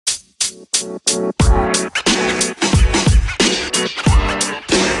Yo,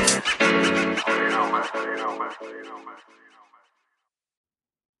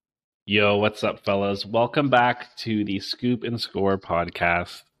 what's up, fellas? Welcome back to the Scoop and Score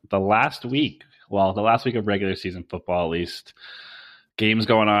podcast. The last week of regular season football, at least. Games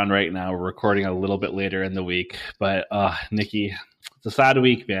going on right now. We're recording a little bit later in the week. But, Nikki, it's a sad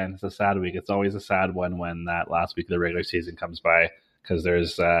week, man. It's a sad week. It's always a sad one when that last week of the regular season comes by because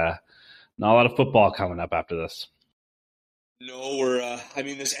there's not a lot of football coming up after this. No,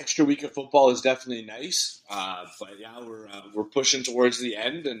 this extra week of football is definitely nice. But yeah, we're pushing towards the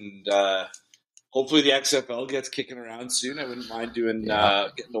end, and hopefully the XFL gets kicking around soon. I wouldn't mind getting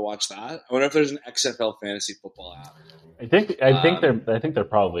to watch that. I wonder if there's an XFL fantasy football app. I think there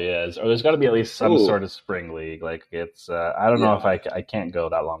probably is, or there's got to be at least some sort of spring league. Like it's, I don't know if I can't go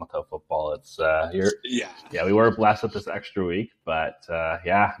that long without football. It's we were blessed with this extra week, but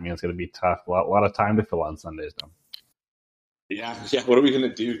it's going to be tough. A lot of time to fill on Sundays though. Yeah. What are we going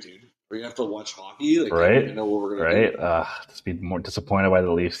to do, dude? We're going to have to watch hockey? Right? I don't even know what we're going to do. Just be more disappointed by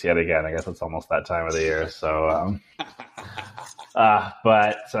the Leafs yet again. I guess it's almost that time of the year. So, a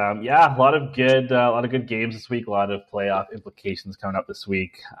lot of good games this week. A lot of playoff implications coming up this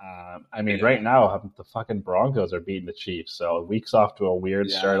week. Right now, the fucking Broncos are beating the Chiefs. So, a week's off to a weird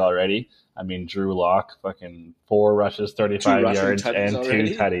start already. Drew Lock, fucking 4 rushes, 35 yards, and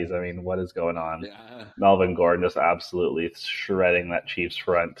already? 2 tutties. What is going on? Yeah. Melvin Gordon just absolutely shredding that Chiefs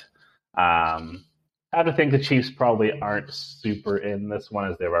front. I have to think the Chiefs probably aren't super in this one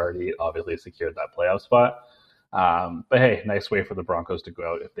as they've already obviously secured that playoff spot. But hey, nice way for the Broncos to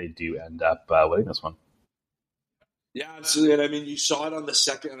go out if they do end up winning this one. Yeah, absolutely. And you saw it on the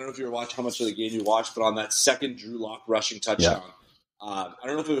second. I don't know if you were watching how much of the game you watched, but on that second Drew Lock rushing touchdown. Yeah. I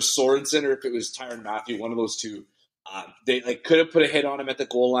don't know if it was Sorensen or if it was Tyrann Mathieu, one of those two. They could have put a hit on him at the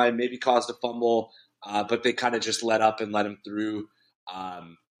goal line, maybe caused a fumble, but they kind of just let up and let him through. I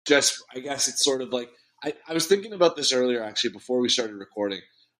guess it's sort of like I was thinking about this earlier, actually, before we started recording.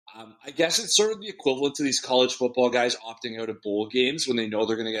 I guess it's sort of the equivalent to these college football guys opting out of bowl games when they know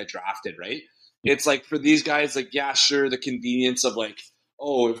they're going to get drafted, right? It's like for these guys, the convenience of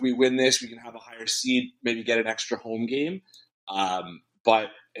if we win this, we can have a higher seed, maybe get an extra home game. But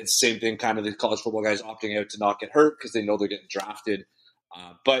it's the same thing, kind of the college football guys opting out to not get hurt because they know they're getting drafted.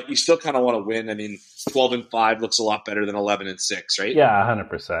 But you still kind of want to win. 12-5 looks a lot better than 11-6, right? Yeah,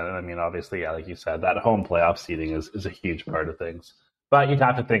 100%. And obviously, like you said, that home playoff seeding is a huge part of things. But you'd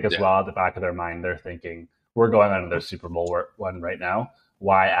have to think as well, at the back of their mind, they're thinking, we're going on to their Super Bowl one right now.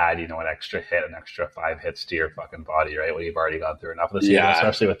 Why add, an extra hit, an extra 5 hits to your fucking body, right? When you've already gone through enough of the season,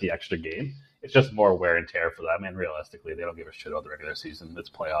 especially with the extra game. It's just more wear and tear for them. And realistically, they don't give a shit about the regular season. It's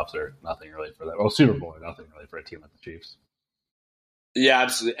playoffs or nothing really for them. Well, Super Bowl or nothing really for a team like the Chiefs. Yeah,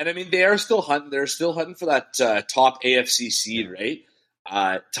 absolutely. And they are still hunting. They're still hunting for that top AFC seed, right?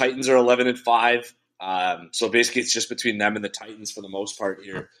 Titans are 11-5. So basically, it's just between them and the Titans for the most part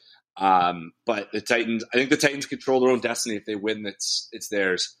here. But I think the Titans control their own destiny. If they win, it's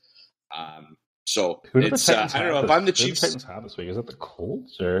theirs. So it's I don't know if I'm the Chiefs. Who do the Titans have this week? Is it the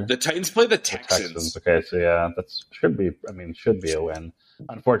Colts or the Titans play the Texans? Okay, so that should be a win.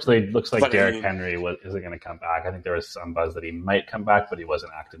 Unfortunately, it looks like Derrick Henry isn't going to come back. I think there was some buzz that he might come back, but he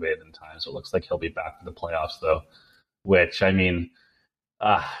wasn't activated in time. So it looks like he'll be back for the playoffs, though. Which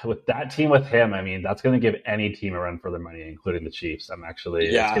with that team with him, that's going to give any team a run for their money, including the Chiefs. It's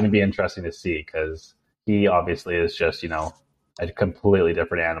going to be interesting to see because he obviously is just a completely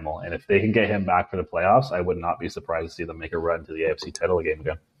different animal. And if they can get him back for the playoffs, I would not be surprised to see them make a run to the AFC title game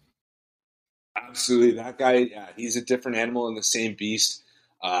again. Absolutely. That guy, he's a different animal and the same beast.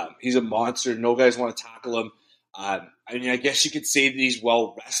 He's a monster. No guys want to tackle him. I guess you could say that he's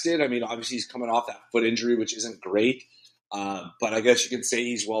well rested. Obviously he's coming off that foot injury, which isn't great. But I guess you can say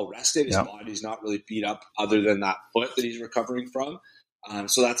he's well rested. His body's not really beat up other than that foot that he's recovering from.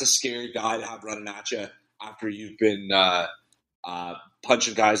 So that's a scary guy to have running at you after you've been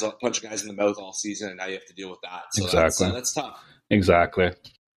punching guys in the mouth all season, and now you have to deal with that. So exactly. That's tough. Exactly.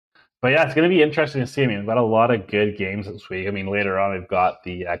 But yeah, it's going to be interesting to see. We've got a lot of good games this week. Later on, we've got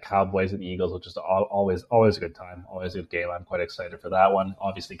the Cowboys and Eagles, which is always a good time, always a good game. I'm quite excited for that one.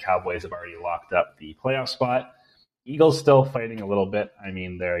 Obviously, Cowboys have already locked up the playoff spot. Eagles still fighting a little bit.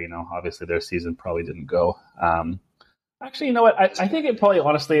 They're, obviously their season probably didn't go. Actually, you know what? I think it probably,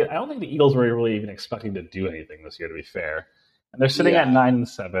 honestly, I don't think the Eagles were really even expecting to do anything this year, to be fair. And they're sitting at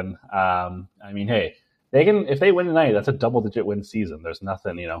 9-7. Hey, they can, if they win tonight, that's a double-digit win season. There's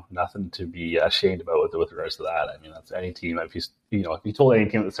nothing, nothing to be ashamed about with regards to that. That's any team. If you told any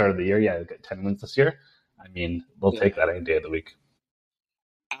team at the start of the year, they've got 10 wins this year, they'll take that any day of the week.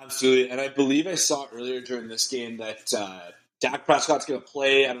 Absolutely. And I believe I saw earlier during this game that Dak Prescott's going to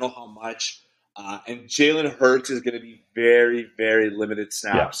play. I don't know how much. And Jalen Hurts is going to be very, very limited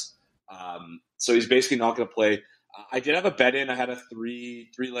snaps. Yeah. So he's basically not going to play. I did have a bet in. I had a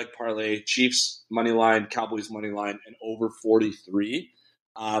three-leg parlay, Chiefs money line, Cowboys money line, and over 43.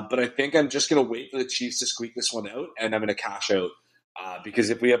 But I think I'm just going to wait for the Chiefs to squeak this one out, and I'm going to cash out.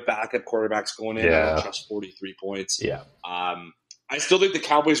 Because if we have backup quarterbacks going in, I don't trust 43 points. Yeah. I still think the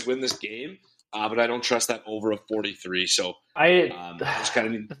Cowboys win this game, but I don't trust that over a 43. So I just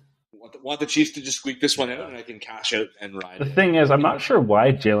kind of want the Chiefs to just squeak this one out, and I can cash out and ride. The thing is, I'm not sure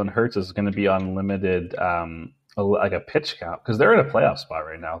why Jalen Hurts is going to be on limited, like a pitch count, because they're in a playoff spot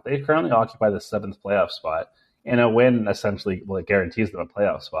right now. They currently occupy the 7th playoff spot, and a win essentially it guarantees them a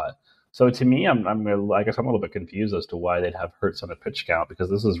playoff spot. So to me, I guess I'm a little bit confused as to why they'd have Hurts on a pitch count, because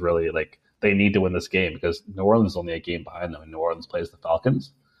this is really they need to win this game because New Orleans is only a game behind them, and New Orleans plays the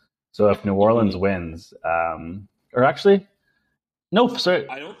Falcons. So if New Orleans wins, or actually, no, sorry,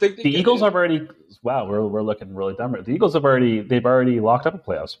 I don't think the Eagles have already. Wow, we're looking really dumb. The Eagles they've already locked up a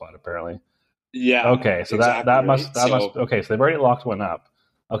playoff spot apparently. Yeah. Okay, so exactly that must okay. So they've already locked one up.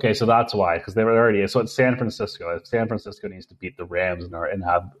 Okay, so that's why, because they were already. So it's San Francisco. If San Francisco needs to beat the Rams and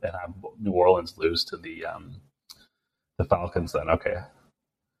have New Orleans lose to the Falcons, then okay.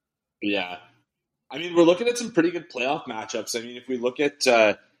 Yeah, I mean we're looking at some pretty good playoff matchups. I mean, if we look at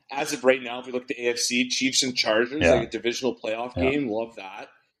as of right now, if we look at the AFC, Chiefs and Chargers, like a divisional playoff game, love that.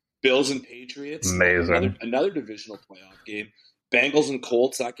 Bills and Patriots, amazing. Another divisional playoff game. Bengals and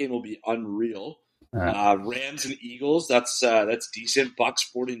Colts, that game will be unreal. Rams and Eagles, that's decent. Bucks,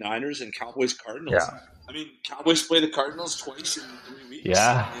 49ers, and Cowboys, Cardinals. Yeah. I mean, Cowboys play the Cardinals twice in 3 weeks.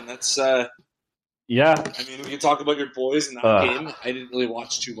 Yeah. I mean, that's yeah. I mean, we can talk about your boys in that game. I didn't really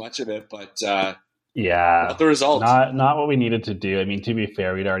watch too much of it, but not the results. Not what we needed to do. I mean, to be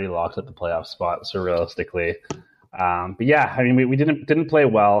fair, we'd already locked up the playoff spot, so realistically. But yeah, I mean, we didn't play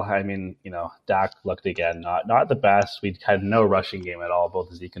well. I mean, Dak looked again not the best. We had no rushing game at all.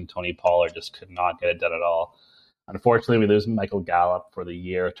 Both Zeke and Tony Pollard just could not get it done at all. Unfortunately, we lose Michael Gallup for the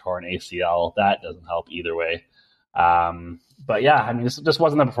year, torn ACL. That doesn't help either way. But yeah, I mean, this just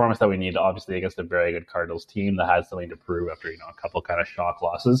wasn't the performance that we needed, obviously, against a very good Cardinals team that had something to prove after a couple kind of shock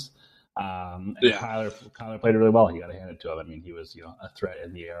losses. Kyler played really well. You got to hand it to him. I mean, he was a threat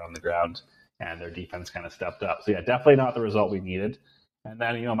in the air, on the ground. And their defense kind of stepped up. So, yeah, definitely not the result we needed. And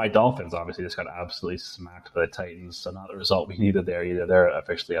then, my Dolphins obviously just got absolutely smacked by the Titans. So, not the result we needed there either. They're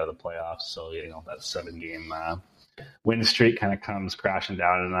officially out of the playoffs. So, that 7-game win streak kind of comes crashing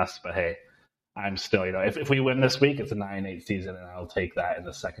down on us. But, hey, I'm still, if we win this week, it's a 9-8 season. And I'll take that in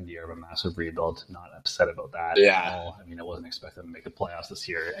the second year of a massive rebuild. Not upset about that at all. I mean, I wasn't expecting to make the playoffs this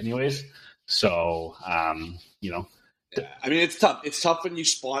year anyways. So, Yeah. I mean, it's tough. It's tough when you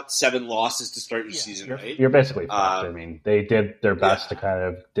spot 7 losses to start your season, right? You're basically fucked. I mean, they did their best to kind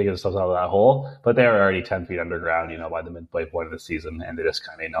of dig themselves out of that hole, but they were already 10 feet underground, by the midway point of the season, and they just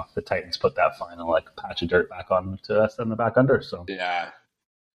kind of, the Titans put that final patch of dirt back on to send them back under. So yeah,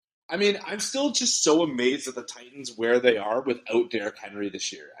 I mean, I'm still just so amazed at the Titans where they are without Derrick Henry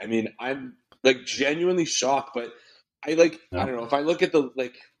this year. I mean, I'm genuinely shocked, but I don't know if I look at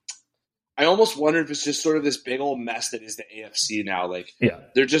I almost wonder if it's just sort of this big old mess that is the AFC now.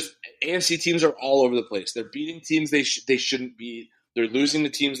 They're just AFC teams are all over the place. They're beating teams they shouldn't beat. They're losing to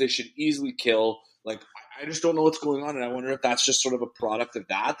teams they should easily kill. I just don't know what's going on, and I wonder if that's just sort of a product of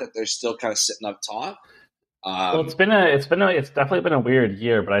that they're still kind of sitting up top. Well, it's definitely been a weird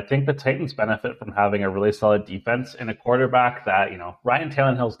year, but I think the Titans benefit from having a really solid defense and a quarterback that Ryan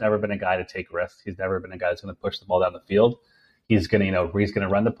Tannehill's never been a guy to take risks. He's never been a guy that's going to push the ball down the field. He's going to, he's going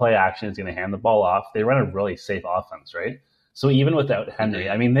to run the play action. He's going to hand the ball off. They run a really safe offense, right? So even without Henry,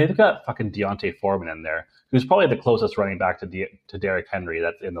 I mean, they've got fucking Deontay Foreman in there, who's probably the closest running back to Derrick Henry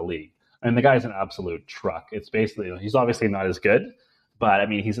that's in the league. I mean, the guy's an absolute truck. It's basically, he's obviously not as good, but I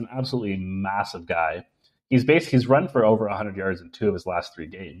mean, he's an absolutely massive guy. He's run for over 100 yards in 2 of his last 3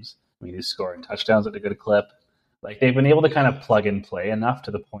 games. I mean, he's scoring touchdowns at a good clip. They've been able to kind of plug and play enough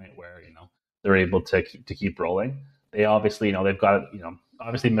to the point where, they're able to keep rolling. They obviously, they've got,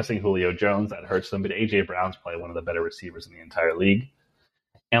 obviously missing Julio Jones. That hurts them. But A.J. Brown's probably one of the better receivers in the entire league.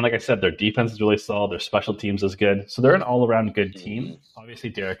 And like I said, their defense is really solid. Their special teams is good. So they're an all-around good team. Obviously,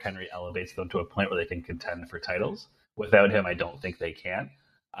 Derrick Henry elevates them to a point where they can contend for titles. Without him, I don't think they can.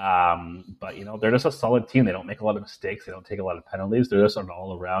 But, they're just a solid team. They don't make a lot of mistakes. They don't take a lot of penalties. They're just an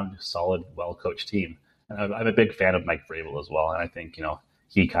all-around solid, well-coached team. And I'm a big fan of Mike Vrabel as well. And I think,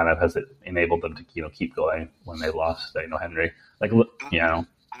 he kind of has enabled them to keep going when they lost Henry. Yeah.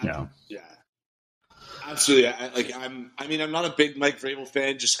 Absolutely. I'm not a big Mike Vrabel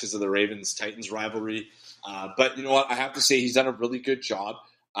fan just because of the Ravens Titans rivalry. But you know what? I have to say he's done a really good job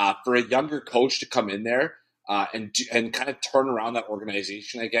for a younger coach to come in there and kind of turn around that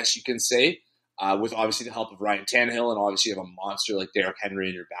organization. I guess you can say with obviously the help of Ryan Tannehill and obviously you have a monster like Derrick Henry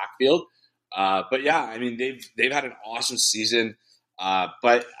in your backfield. But yeah, I mean they've had an awesome season.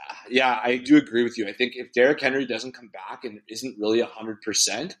 But yeah, I do agree with you. I think if Derrick Henry doesn't come back and isn't really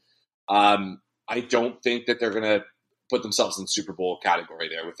 100%. I don't think that they're going to put themselves in the Super Bowl category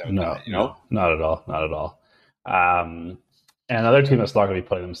there without that, you know? No, not at all. Not at all. And another team that's not going to be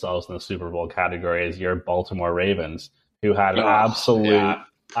putting themselves in the Super Bowl category is your Baltimore Ravens, who had an absolute. Yeah.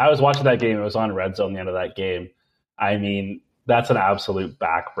 I was watching that game. It was on Red Zone, the end of that game. I mean, that's an absolute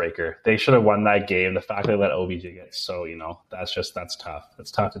backbreaker. They should have won that game. The fact they let OBJ get that's tough.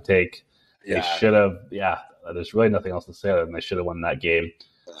 It's tough to take. Yeah. They should have, there's really nothing else to say other than they should have won that game.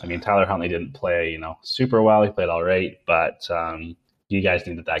 I mean, Tyler Huntley didn't play, super well. He played all right, but you guys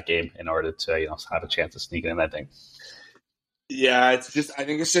needed that game in order to, have a chance of sneaking in, I think. Yeah, I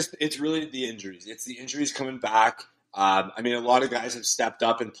think it's really the injuries. It's the injuries coming back. I mean, a lot of guys have stepped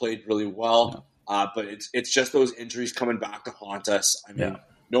up and played really well, but it's just those injuries coming back to haunt us. I mean,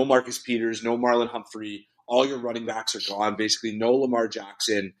 no Marcus Peters, no Marlon Humphrey. All your running backs are gone. Basically, no Lamar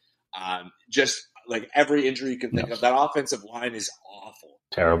Jackson. Just like every injury you can think of. That offensive line is awful.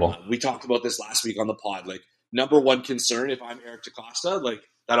 Terrible. We talked about this last week on the pod. Like, number one concern, if I'm Eric DeCosta, like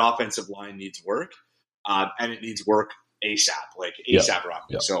that offensive line needs work, and it needs work ASAP, like ASAP rock.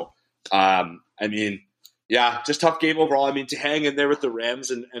 So, I mean, just tough game overall. I mean, to hang in there with the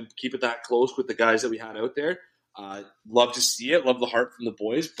Rams and keep it that close with the guys that we had out there, love to see it. Love the heart from the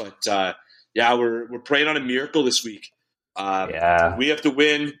boys, but we're praying on a miracle this week. We have to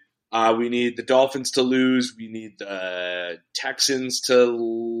win. We need the Dolphins to lose. We need the Texans to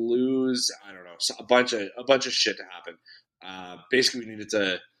lose. I don't know, a bunch of shit to happen. Basically, we needed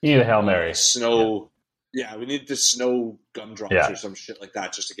to. You need a Hail Mary. Snow. Yeah, we need to snow gumdrops or some shit like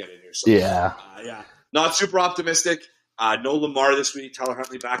that just to get in here. So, not super optimistic. No Lamar this week. Tyler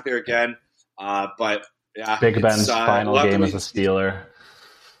Huntley back there again. But yeah, Big Ben's final game as a Steeler.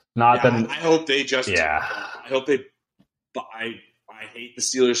 Not that I hope they just. Yeah, I hope they. I hate the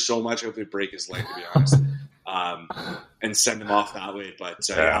Steelers so much. I hope they break his leg, to be honest, and send him off that way. But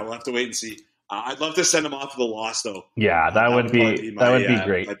we'll have to wait and see. I'd love to send him off with a loss, though. Yeah, that would be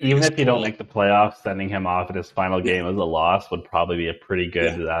great. Even if you don't make the playoffs, sending him off at his final game as a loss would probably be a pretty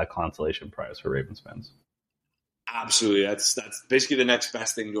good consolation prize for Ravens fans. Absolutely, that's basically the next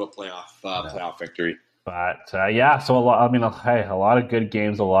best thing to a playoff victory. But so a lot. I mean, a lot of good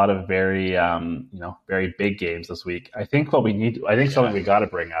games, a lot of very very big games this week. I think something we got to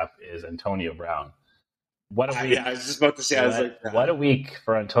bring up is Antonio Brown. What a week! I was just about to say, what a week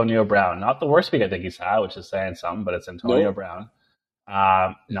for Antonio Brown. Not the worst week I think he's had, which is saying something, but it's Antonio Brown.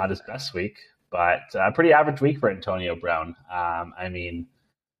 Not his best week, but a pretty average week for Antonio Brown. I mean,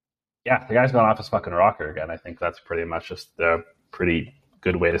 the guy's gone off his fucking rocker again. I think that's pretty much just a pretty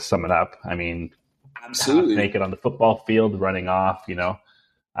good way to sum it up. I mean. Absolutely. Naked on the football field, running off,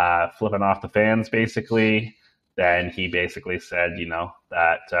 flipping off the fans, basically. Then he basically said,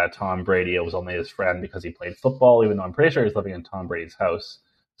 that Tom Brady was only his friend because he played football, even though I'm pretty sure he's living in Tom Brady's house.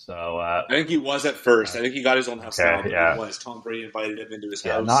 So I think he was at first. I think he got his own house now. But Tom Brady invited him into his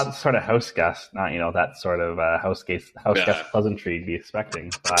house. Not sort of house guest, not that sort of house guest pleasantry to be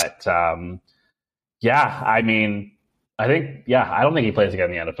expecting. But I mean, I don't think he plays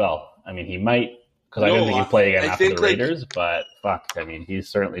again in the NFL. I mean, he might. Because I didn't think he'd play again after the Raiders, but fuck, I mean, he's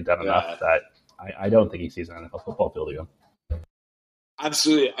certainly done enough that I don't think he sees an NFL football field again.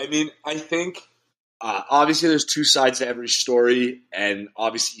 Absolutely. I mean, I think obviously there's two sides to every story, and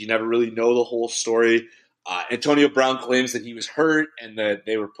obviously you never really know the whole story. Antonio Brown claims that he was hurt and that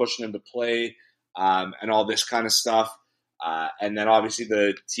they were pushing him to play and all this kind of stuff. And then obviously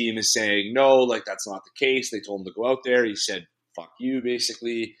the team is saying, no, like that's not the case. They told him to go out there. He said, fuck you,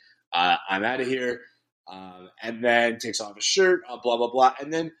 basically. I'm out of here, and then takes off his shirt, blah, blah, blah.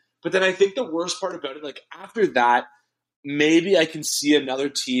 But then I think the worst part about it, like after that, maybe I can see another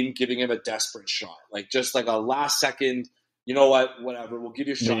team giving him a desperate shot, like just like a last second, you know what, whatever, we'll give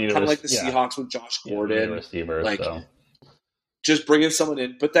you a shot. Kind of like the Seahawks with Josh Gordon, receiver, just bringing someone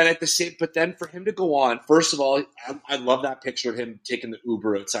in. But then for him to go on, first of all, I love that picture of him taking the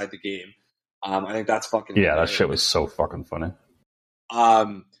Uber outside the game. I think that's fucking hilarious. That shit was so fucking funny.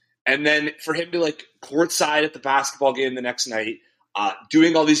 And then for him to like courtside at the basketball game the next night,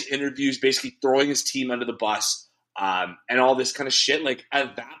 doing all these interviews, basically throwing his team under the bus, and all this kind of shit. Like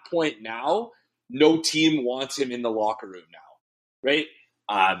at that point now, no team wants him in the locker room now, right?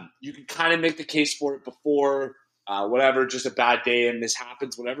 You can kind of make the case for it before, whatever, just a bad day and this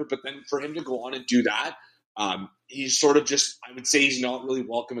happens, whatever. But then for him to go on and do that, he's sort of just, I would say he's not really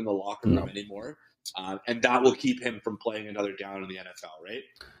welcome in the locker room anymore. And that will keep him from playing another down in the NFL, right?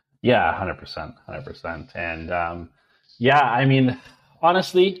 Yeah, 100%. And I mean,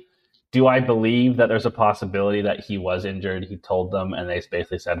 honestly, do I believe that there's a possibility that he was injured? He told them and they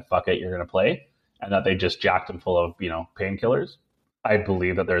basically said, fuck it, you're going to play. And that they just jacked him full of, painkillers. I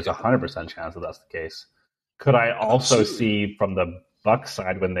believe that there's 100% chance that that's the case. Could I also see from the Bucks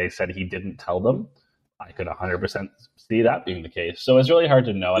side when they said he didn't tell them? I could 100% see that being the case. So it's really hard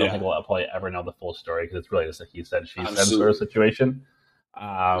to know. I don't think we'll probably ever know the full story because it's really just a he said, she said sort of situation.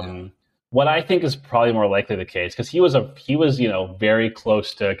 What I think is probably more likely the case, because he was very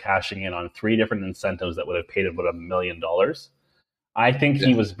close to cashing in on 3 different incentives that would have paid him about $1 million. I think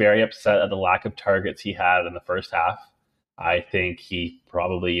he was very upset at the lack of targets he had in the first half. I think he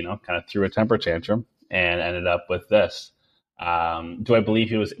probably, kind of threw a temper tantrum and ended up with this. Do I believe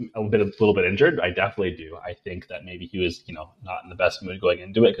he was a little bit injured? I definitely do. I think that maybe he was, not in the best mood going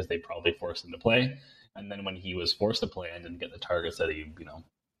into it because they probably forced him to play. And then when he was forced to play and didn't get the targets that he,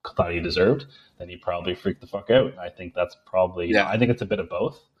 thought he deserved, then he probably freaked the fuck out. I think that's probably, I think it's a bit of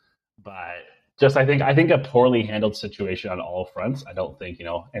both. But just, I think a poorly handled situation on all fronts. I don't think,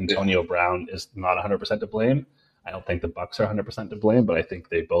 Antonio Brown is not 100% to blame. I don't think the Bucks are 100% to blame, but I think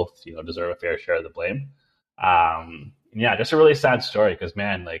they both, deserve a fair share of the blame. Just a really sad story because,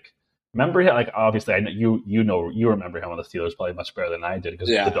 man, remember, obviously, I know you remember him on the Steelers probably much better than I did because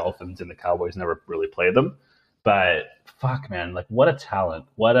the Dolphins and the Cowboys never really played them. But fuck, man, what a talent!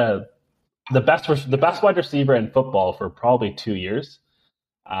 The best wide receiver in football for probably 2 years.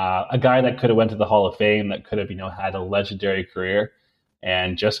 A guy that could have went to the Hall of Fame, that could have had a legendary career,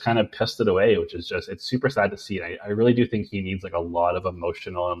 and just kind of pissed it away, which is it's super sad to see. I really do think he needs a lot of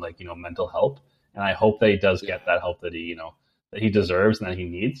emotional and mental help. And I hope that he does get that help that he deserves and that he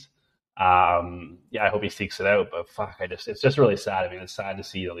needs. I hope he seeks it out. But fuck, it's just really sad. I mean, it's sad to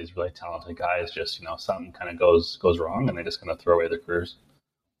see these really talented guys just something kind of goes wrong and they just kind of throw away their careers.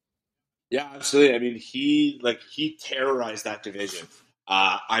 Yeah, absolutely. I mean, he terrorized that division.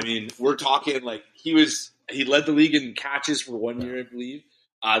 I mean, we're talking he led the league in catches for 1 year, I believe.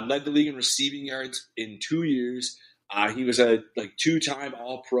 Led the league in receiving yards in 2 years. He was a 2-time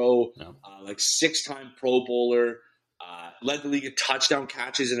All-Pro, 6-time Pro Bowler. Led the league in touchdown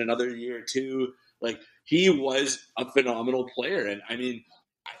catches in another year or two. He was a phenomenal player, and I mean,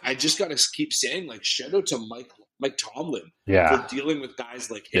 I just got to keep saying shout out to Mike Tomlin for dealing with guys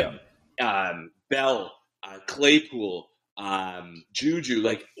like him, Bell, Claypool,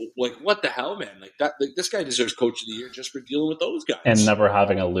 Juju. What the hell, man? This guy deserves Coach of the Year just for dealing with those guys and never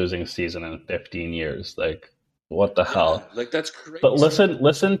having a losing season in 15 years. What the hell? That's crazy. But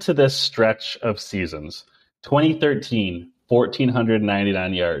listen to this stretch of seasons. 2013,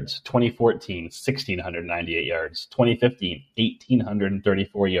 1,499 yards. 2014, 1,698 yards. 2015,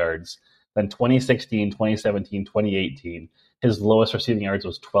 1,834 yards. Then 2016, 2017, 2018, his lowest receiving yards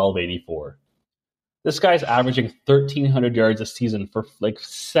was 1,284. This guy's averaging 1,300 yards a season for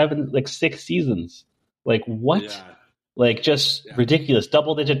 6 seasons. What? Yeah. Ridiculous.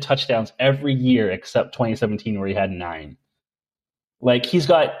 Double-digit touchdowns every year except 2017 where he had 9. He's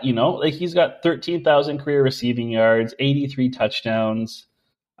got, he's got 13,000 career receiving yards, 83 touchdowns.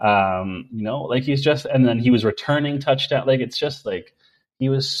 He's just, and then he was returning touchdown. It's just he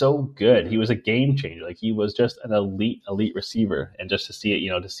was so good. He was a game changer. He was just an elite receiver. And just to see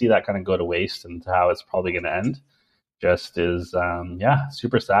it, to see that kind of go to waste and how it's probably going to end just is,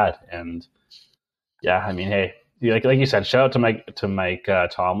 super sad. And I mean, hey, like you said, shout out to Mike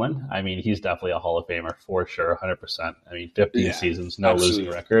Tomlin. I mean, he's definitely a Hall of Famer for sure, 100%. I mean, 15 seasons, no losing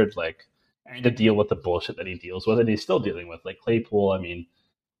record. And to deal with the bullshit that he deals with, and he's still dealing with. Claypool. I mean,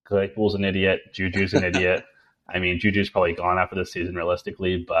 Claypool's an idiot. Juju's an idiot. I mean, Juju's probably gone after this season,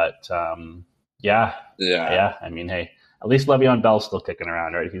 realistically. But I mean, hey, at least Le'Veon Bell's still kicking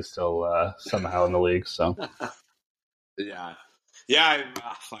around, right? He's still somehow in the league. So Yeah,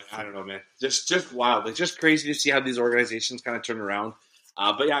 I don't know, man. Just wild. It's just crazy to see how these organizations kind of turn around.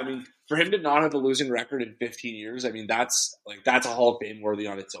 But I mean, for him to not have a losing record in 15 years, I mean, that's a Hall of Fame worthy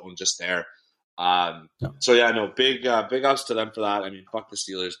on its own, just there. Big ups to them for that. I mean, fuck the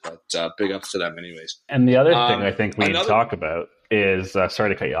Steelers, but big ups to them anyways. And the other thing I think we need to talk about is,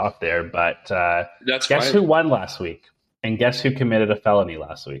 sorry to cut you off there, but guess who won last week? And guess who committed a felony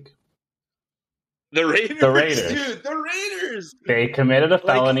last week? The Raiders. Dude, the Raiders. They committed a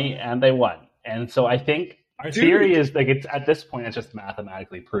felony and they won. And so I think our theory is it's at this point it's just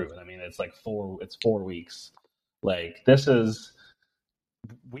mathematically proven. I mean, it's 4 weeks. This is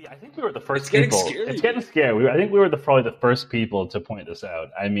I think we were the first It's getting people. scary. It's getting scary. I think we were probably the first people to point this out.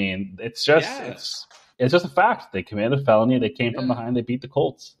 I mean, it's just a fact. They committed a felony. They came from behind. They beat the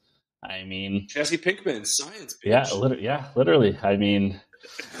Colts. I mean, Jesse Pinkman, science. Bitch. Literally. I mean,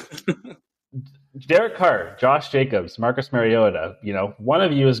 Derek Carr, Josh Jacobs, Marcus Mariota. One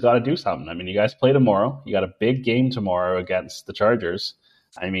of you has got to do something. I mean, you guys play tomorrow. You got a big game tomorrow against the Chargers.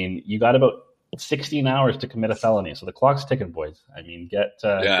 I mean, you got about 16 hours to commit a felony. So the clock's ticking, boys. I mean, get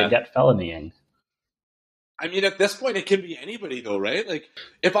felonying. I mean, at this point, it can be anybody, though, right? Like,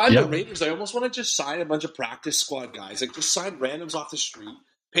 if I'm the Raiders, I almost want to just sign a bunch of practice squad guys. Like, just sign randoms off the street,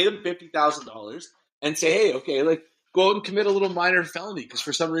 pay them $50,000, and say, hey, okay, like, go out and commit a little minor felony because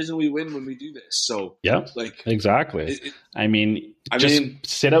for some reason we win when we do this. So, like, exactly.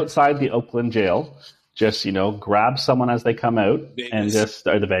 Sit outside the Oakland jail. Just, grab someone as they come out Vegas. And just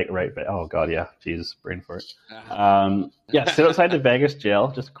oh god, yeah, Jesus, brain fart. Sit outside the Vegas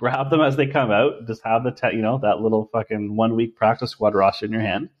jail. Just grab them as they come out. Just have that little fucking 1 week practice squad roster in your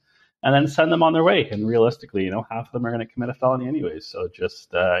hand, and then send them on their way. And realistically, half of them are going to commit a felony anyways. So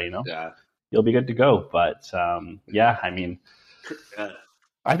just you'll be good to go. But I mean.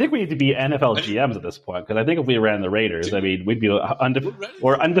 I think we need to be NFL GMs at this point because I think if we ran the Raiders, I mean, we'd be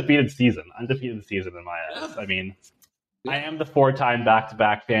undefeated season in my eyes. I mean, I am the 4-time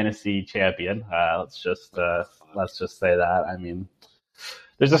back-to-back fantasy champion. Let's just say that. I mean,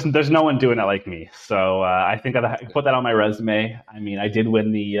 there's no one doing it like me. So I think I put that on my resume. I mean, I did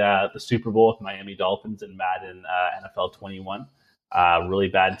win the Super Bowl with Miami Dolphins in Madden NFL 21. Really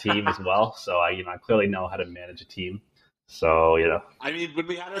bad team as well. So I clearly know how to manage a team. So, I mean, when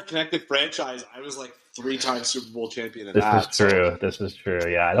we had our connected franchise, I was like 3-time Super Bowl champion in This is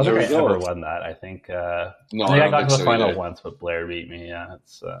true. Yeah. I don't think I ever won that. I think I got to the final once, but Blair beat me. Yeah.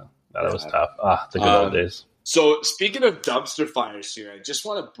 That was tough. The good old days. So speaking of dumpster fires here, I just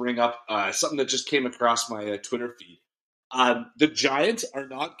want to bring up something that just came across my Twitter feed. The Giants are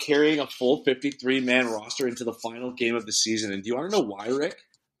not carrying a full 53-man roster into the final game of the season. And do you want to know why, Rick?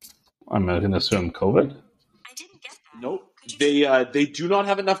 I'm going to assume COVID. Nope. They do not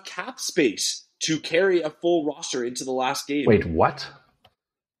have enough cap space to carry a full roster into the last game. Wait, what?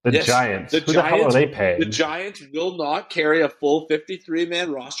 The Giants? Who the hell are they paying? The Giants will not carry a full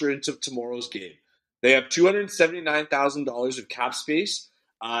 53-man roster into tomorrow's game. They have $279,000 of cap space,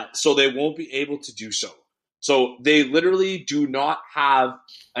 so they won't be able to do so. So they literally do not have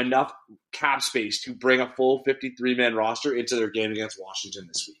enough cap space to bring a full 53-man roster into their game against Washington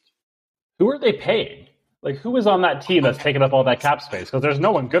this week. Who are they paying? Like, who is on that team that's taking up all that cap space? Because there's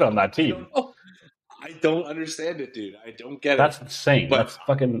no one good on that team. I don't understand it, dude. I don't get it. That's insane. But,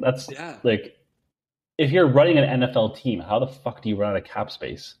 like, if you're running an NFL team, how the fuck do you run out of cap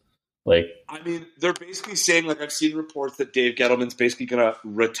space? Like, I mean, they're basically saying, like, I've seen reports that Dave Gettleman's basically going to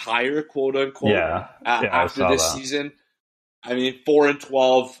retire, quote unquote, after this season. I mean,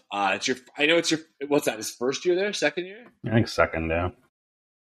 4-12. What's that? His first year there? Second year? I think second, yeah.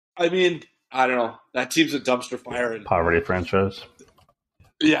 I mean, I don't know. That team's a dumpster fire. Poverty franchise.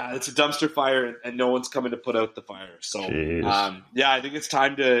 Yeah, it's a dumpster fire, and no one's coming to put out the fire. So, I think it's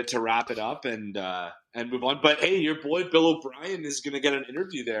time to wrap it up and move on. But hey, your boy Bill O'Brien is going to get an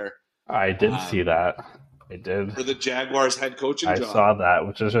interview there. I did see that. I did. For the Jaguars head coaching job. I saw that,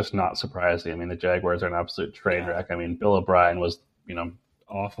 which is just not surprising. I mean, the Jaguars are an absolute train wreck. I mean, Bill O'Brien was,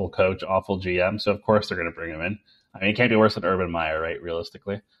 awful coach, awful GM. So, of course, they're going to bring him in. I mean, it can't be worse than Urban Meyer, right,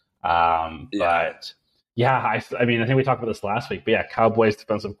 realistically. But I mean, I think we talked about this last week, but Cowboys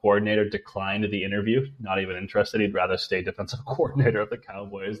defensive coordinator declined the interview. Not even interested. He'd rather stay defensive coordinator of the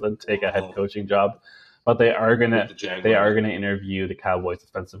Cowboys than take a head coaching job. But they are gonna interview the Cowboys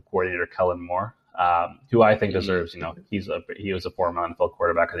defensive coordinator Kellen Moore, who I think deserves. He was a former NFL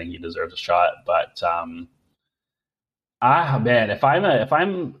quarterback. I think he deserves a shot. But man, if I'm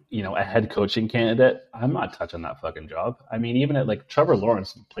a head coaching candidate, I'm not touching that fucking job. I mean, even at like Trevor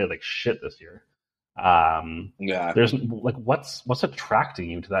Lawrence played like shit this year. There's like what's attracting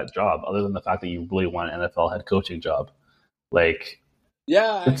you to that job other than the fact that you really want an NFL head coaching job? Like,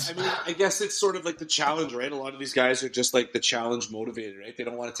 I mean, I guess it's sort of like the challenge, right? A lot of these guys are just like the challenge motivated, right? They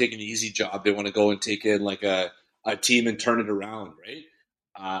don't want to take an easy job. They want to go and take in like a team and turn it around, right?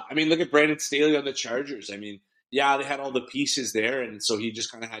 I mean, look at Brandon Staley on the Chargers. I mean, they had all the pieces there, and so he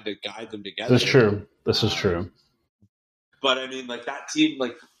just kind of had to guide them together. This is true. But I mean, like that team,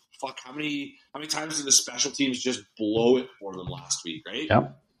 like fuck, how many times did the special teams just blow it for them last week, right?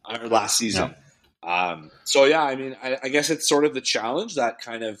 Yep. Or last season. Yep. I mean, I guess it's sort of the challenge that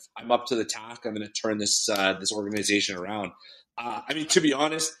kind of I'm up to the task. I'm going to turn this organization around. I mean, to be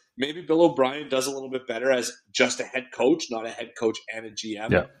honest, maybe Bill O'Brien does a little bit better as just a head coach, not a head coach and a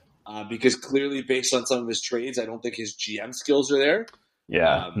GM. Yeah. Because clearly, based on some of his trades, I don't think his GM skills are there.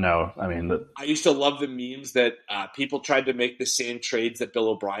 Yeah, no. I mean, I used to love the memes that people tried to make the same trades that Bill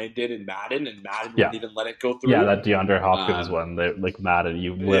O'Brien did in Madden, and Madden wouldn't even let it go through. Yeah, that DeAndre Hopkins one, like Madden,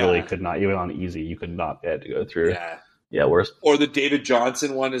 you literally could not, even on easy, you could not get it to go through. Yeah, worse. Or the David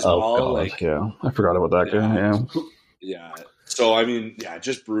Johnson one as well. God, like, yeah, I forgot about that guy. Yeah. So I mean,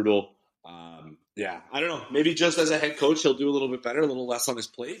 just brutal. I don't know. Maybe just as a head coach, he'll do a little bit better, a little less on his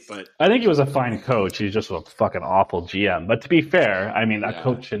plate. But I think he was a fine coach. He's just a fucking awful GM. But to be fair, I mean, a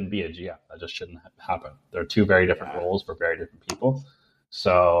coach shouldn't be a GM. That just shouldn't happen. They're two very different roles for very different people.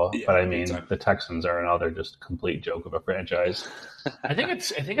 So, but I mean, the Texans are another just complete joke of a franchise. I think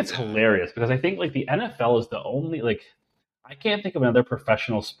it's hilarious because I think like the NFL is the only like. I can't think of another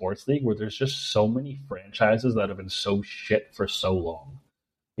professional sports league where there's just so many franchises that have been so shit for so long.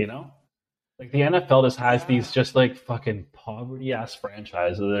 You know? Like the NFL just has these just like fucking poverty ass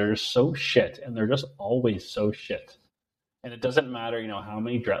franchises that are so shit and they're just always so shit. And it doesn't matter, you know, how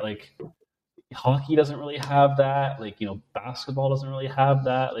many like hockey doesn't really have that, like, you know, basketball doesn't really have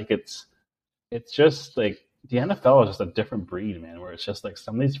that. Like it's just like the NFL is just a different breed, man, where it's just like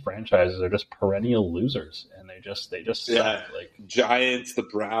some of these franchises are just perennial losers and they just suck. Like Giants, the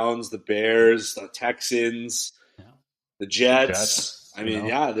Browns, the Bears, the Texans, the Jets. I mean,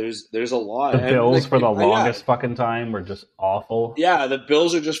 there's a lot. The Bills for the longest fucking time were just awful. Yeah, the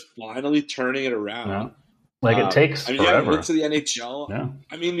Bills are just finally turning it around. Yeah. Like it takes forever. Look to the NHL. Yeah.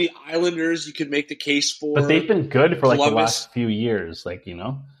 I mean, the Islanders, you could make the case for. But they've been good for like the last few years, like, you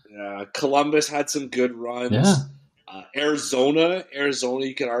know. Columbus had some good runs. Yeah. Arizona,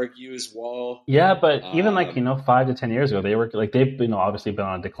 you could argue as well. Yeah, but even like, you know, 5 to 10 years ago, they were like they've been obviously been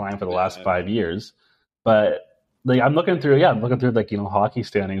on a decline for the last 5 years. But like I'm looking through like, you know, hockey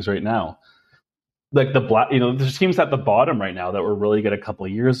standings right now. Like there's teams at the bottom right now that were really good a couple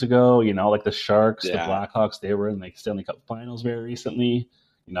of years ago, you know, like the Sharks, the Blackhawks, they were in like Stanley Cup finals very recently.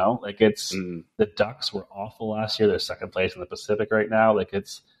 You know, like it's the Ducks were awful last year. They're second place in the Pacific right now. Like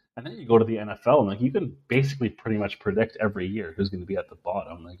and then you go to the NFL and like you can basically pretty much predict every year who's going to be at the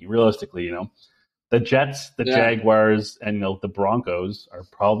bottom. Like realistically, you know, the Jets, the Jaguars, and you know the Broncos are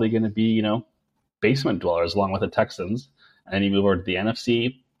probably going to be, you know, basement dwellers along with the Texans. And then you move over to the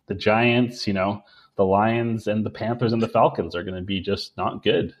NFC, the Giants, you know, the Lions and the Panthers and the Falcons are going to be just not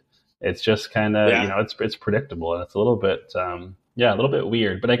good. It's just kind of, you know, it's predictable and it's a little bit, a little bit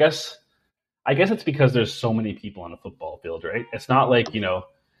weird. But I guess it's because there's so many people on a football field, right? It's not like, you know,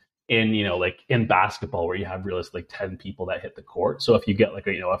 in basketball where you have realistically 10 people that hit the court. So if you get like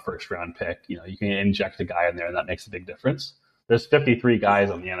a first round pick, you know, you can inject a guy in there and that makes a big difference. There's 53 guys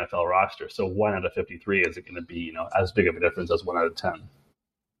on the NFL roster. So 1 out of 53 isn't going to be, you know, as big of a difference as 1 out of 10.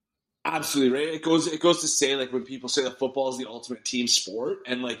 Absolutely, right? It goes to say, like, when people say that football is the ultimate team sport,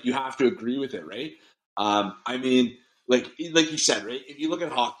 and like you have to agree with it, right? I mean, like you said, right? If you look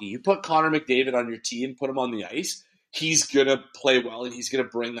at hockey, you put Connor McDavid on your team, put him on the ice, he's gonna play well, and he's gonna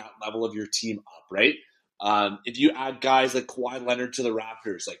bring that level of your team up, right? If you add guys like Kawhi Leonard to the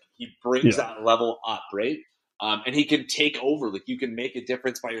Raptors, like he brings that level up, right? And he can take over. Like you can make a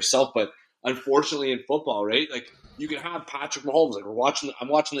difference by yourself, but unfortunately in football, right? Like you can have Patrick Mahomes. Like I'm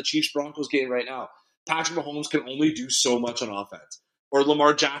watching the Chiefs Broncos game right now. Patrick Mahomes can only do so much on offense. Or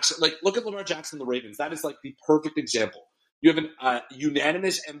Lamar Jackson. Like look at Lamar Jackson and the Ravens. That is like the perfect example. You have an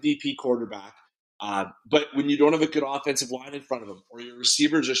unanimous MVP quarterback, but when you don't have a good offensive line in front of him, or your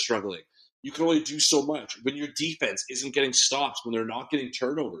receivers are struggling, you can only do so much. When your defense isn't getting stops, when they're not getting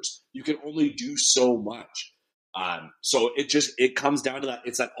turnovers, you can only do so much. So it comes down to that.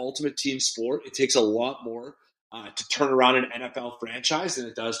 It's that ultimate team sport. It takes a lot more to turn around an NFL franchise than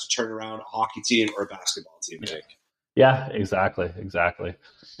it does to turn around a hockey team or a basketball team. Yeah, exactly.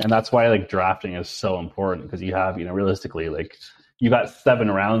 And that's why like drafting is so important because you have, you know, realistically, like you got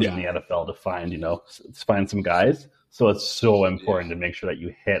 7 rounds in the NFL to find some guys. So it's so important to make sure that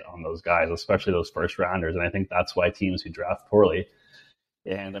you hit on those guys, especially those first rounders. And I think that's why teams who draft poorly.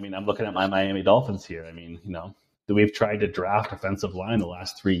 And I mean, I'm looking at my Miami Dolphins here. I mean, you know, we've tried to draft offensive line the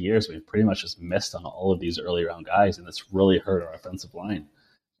last 3 years. We've pretty much just missed on all of these early round guys, and it's really hurt our offensive line.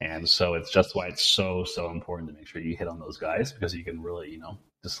 And so it's just why it's so important to make sure you hit on those guys because you can really, you know,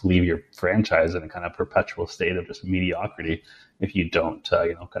 just leave your franchise in a kind of perpetual state of just mediocrity if you don't,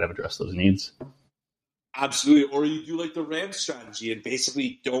 you know, kind of address those needs. Absolutely. Or you do like the Rams strategy and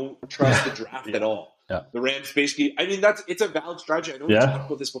basically don't trust the draft at all. Yeah. The Rams basically, I mean, it's a valid strategy. I know we talked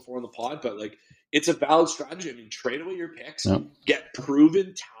about this before on the pod, but like it's a valid strategy. I mean, trade away your picks, get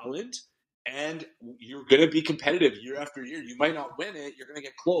proven talent, and you're going to be competitive year after year. You might not win it. You're going to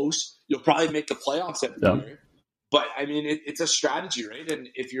get close. You'll probably make the playoffs every year. But I mean, it's a strategy, right? And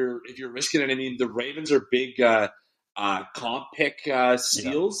if you're risking it, I mean, the Ravens are big comp pick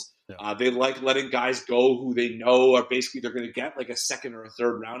steals. Yeah. They like letting guys go who they know are basically they're going to get like a second or a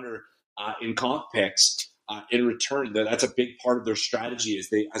third rounder in comp picks in return. That's a big part of their strategy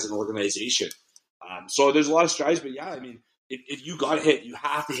as an organization. So there's a lot of strategies, but yeah, I mean, if you got to hit, you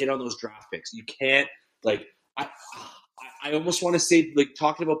have to hit on those draft picks. You can't like I almost want to say like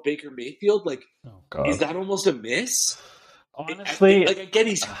talking about Baker Mayfield, like is that almost a miss? Honestly, again,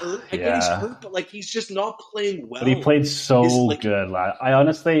 he's hurt. Again, he's hurt, but like he's just not playing well. But he played so good. I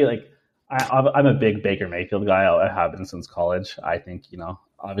honestly I'm a big Baker Mayfield guy. I have been since college. I think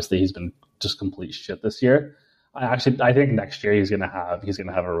obviously he's been just complete shit this year. I think next year he's gonna have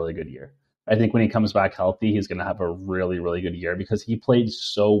a really good year. I think when he comes back healthy, he's gonna have a really, really good year because he played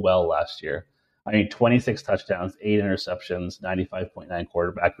so well last year. I mean, 26 touchdowns, 8 interceptions, 95.9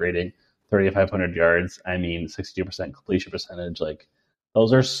 quarterback rating, 3,500 yards. I mean, 62% completion percentage. Like,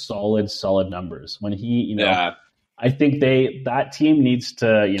 those are solid numbers. When he, I think that team needs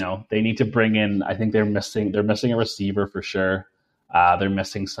to, they need to bring in. I think they're missing a receiver for sure. They're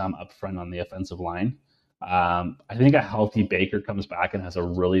missing some up front on the offensive line. I think a healthy Baker comes back and has a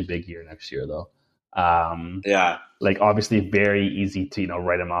really big year next year, though. Like obviously very easy to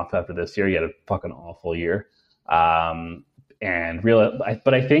write him off after this year. He had a fucking awful year, but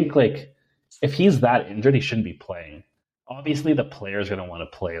I think like if he's that injured, he shouldn't be playing. Obviously, the player's going to want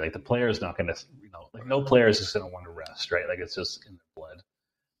to play. Like the player's not going to, like no player is just going to want to rest, right? Like it's just in their blood.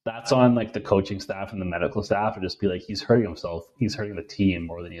 That's on like the coaching staff and the medical staff to just be like, he's hurting himself. He's hurting the team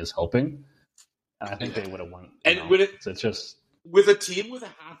more than he is helping. And I think they would have won. It's just with a team with a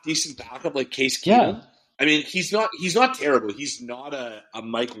half decent backup like Case Keenum. I mean, he's not terrible. He's not a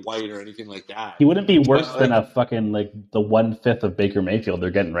Mike White or anything like that. He wouldn't be worse than a fucking like the 1/5 of Baker Mayfield they're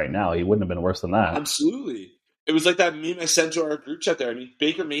getting right now. He wouldn't have been worse than that. Absolutely. It was like that meme I sent to our group chat there. I mean,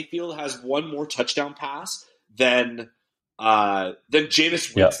 Baker Mayfield has one more touchdown pass than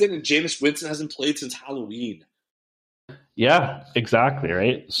Jameis Winston, and Jameis Winston hasn't played since Halloween. Yeah, exactly,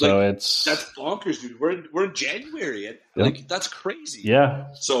 right? So that's bonkers, dude. We're in January, and like that's crazy. Yeah.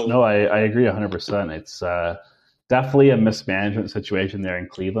 So no, I agree 100%. It's definitely a mismanagement situation there in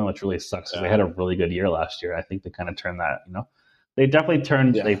Cleveland, which really sucks. They had a really good year last year. I think they kind of turned that. They definitely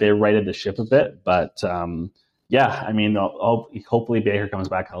turned. Like they righted the ship a bit, but I mean, hopefully Baker comes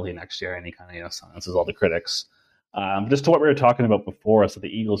back healthy next year, and he kind of silences all the critics. Just to what we were talking about before, so the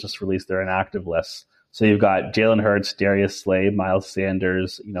Eagles just released their inactive list. So you've got Jalen Hurts, Darius Slay, Miles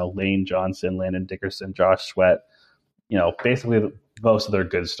Sanders, Lane Johnson, Landon Dickerson, Josh Sweat. Basically most of their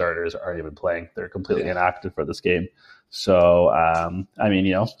good starters are already been playing. They're completely inactive for this game. So, I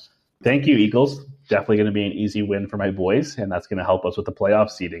mean, thank you, Eagles. Definitely going to be an easy win for my boys, and that's going to help us with the playoff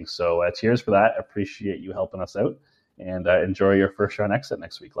seeding. So cheers for that. Appreciate you helping us out, and enjoy your first round exit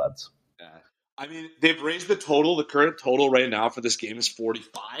next week, lads. Yeah. I mean, they've raised the total. The current total right now for this game is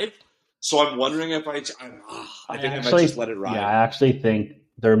 45. So I'm wondering if I think I might just let it ride. Yeah, I actually think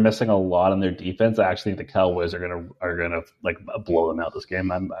they're missing a lot on their defense. I actually think the Cowboys are gonna like blow them out this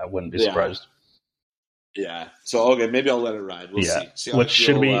game. I wouldn't be surprised. Yeah. So okay, maybe I'll let it ride. We'll see. Which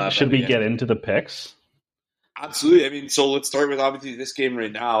should we get into the picks? Absolutely. I mean, so let's start with obviously this game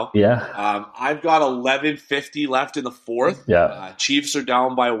right now. Yeah. I've got 11:50 left in the fourth. Yeah. Chiefs are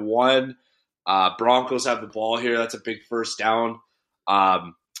down by 1. Broncos have the ball here. That's a big first down.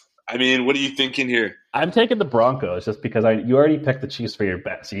 I mean, what are you thinking here? I'm taking the Broncos just because you already picked the Chiefs for your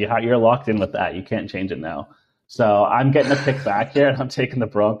bet, so you're locked in with that. You can't change it now. So I'm getting a pick back here, and I'm taking the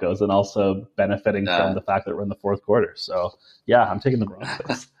Broncos, and also benefiting from the fact that we're in the fourth quarter. So yeah, I'm taking the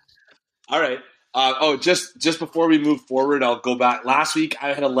Broncos. All right. Just before we move forward, I'll go back. Last week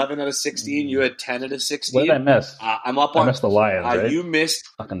I had 11 out of 16. You had 10 out of 16. What did I miss? I'm up on. I missed the Lions. Right? You missed.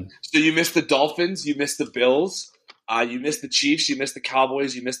 So you missed the Dolphins. You missed the Bills. You missed the Chiefs, you missed the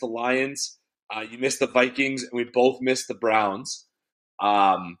Cowboys, you missed the Lions, you missed the Vikings, and we both missed the Browns.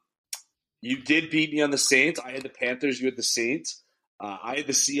 You did beat me on the Saints. I had the Panthers, you had the Saints. I had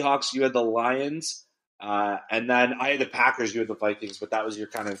the Seahawks, you had the Lions. And then I had the Packers, you had the Vikings, but that was your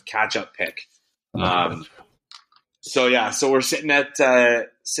kind of catch-up pick. So we're sitting at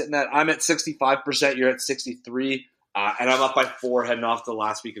I'm at 65%, you're at 63, and I'm up by 4 heading off the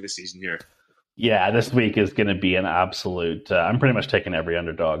last week of the season here. Yeah, this week is going to be an absolute. I'm pretty much taking every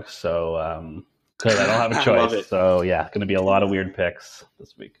underdog, so because I don't have a choice. So yeah, going to be a lot of weird picks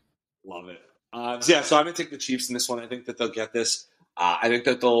this week. Love it. So I'm going to take the Chiefs in this one. I think that they'll get this. I think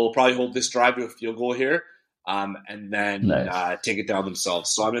that they'll probably hold this drive to a field goal here, and then take it down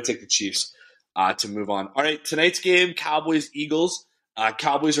themselves. So I'm going to take the Chiefs. to move on. All right, tonight's game, Cowboys-Eagles.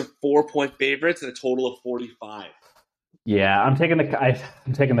 Cowboys are 4-point favorites and a total of 45. Yeah, I'm taking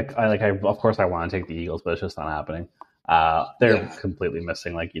of course I want to take the Eagles, but it's just not happening. They're completely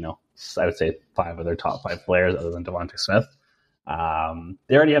missing, I would say 5 of their top 5 players other than Devontae Smith.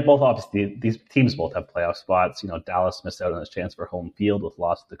 They already have both, obviously, these teams both have playoff spots. Dallas missed out on his chance for home field with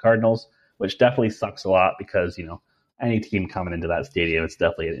loss to the Cardinals, which definitely sucks a lot because, any team coming into that stadium, it's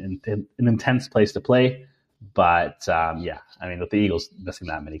definitely an intense place to play. But, with the Eagles missing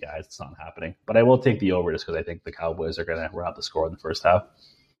that many guys, it's not happening. But I will take the over just because I think the Cowboys are going to run out the score in the first half.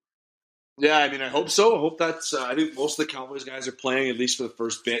 Yeah, I hope so. I hope that's. I think most of the Cowboys guys are playing at least for the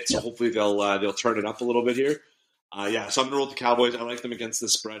first bit, so hopefully they'll turn it up a little bit here. So I'm going to roll with the Cowboys. I like them against the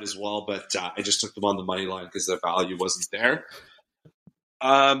spread as well, but I just took them on the money line because the value wasn't there.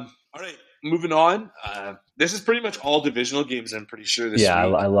 All right, moving on. This is pretty much all divisional games, I'm pretty sure, this week.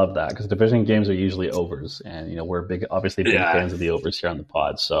 I love that because division games are usually overs, and we're big fans of the overs here on the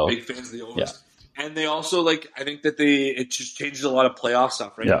pod. So big fans of the overs. Yeah. And they also, I think that it just changes a lot of playoff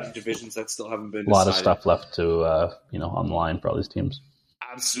stuff, right? Yeah. Divisions that still haven't been decided. A lot of stuff left to, on the line for all these teams.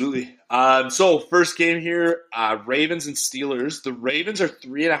 Absolutely. So first game here, Ravens and Steelers. The Ravens are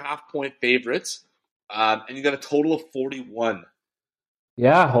 3.5-point favorites, and you got a total of 41.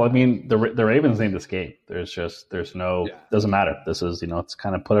 Yeah, well, the Ravens named this game. Doesn't matter. This is, it's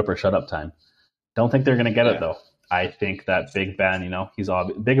kind of put up or shut up time. Don't think they're going to get it though. I think that Big Ben,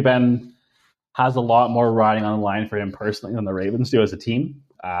 Big Ben has a lot more riding on the line for him personally than the Ravens do as a team.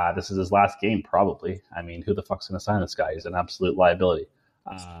 This is his last game, probably. Who the fuck's going to sign this guy? He's an absolute liability.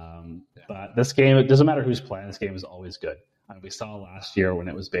 But this game, it doesn't matter who's playing. This game is always good. We saw last year when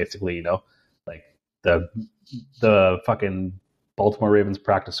it was basically, the fucking Baltimore Ravens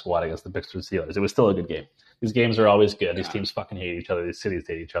practice squad against the Pittsburgh Steelers. It was still a good game. These games are always good. These teams fucking hate each other. These cities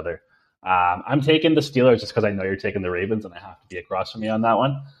hate each other. I'm taking the Steelers just because I know you're taking the Ravens, and I have to be across from you on that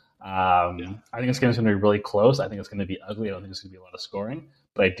one. I think this game is going to be really close. I think it's going to be ugly. I don't think it's going to be a lot of scoring,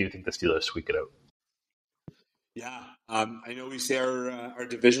 but I do think the Steelers squeak it out. Yeah, I know we say our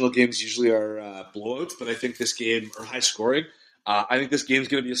divisional games usually are blowouts, but I think this game are high scoring. I think this game is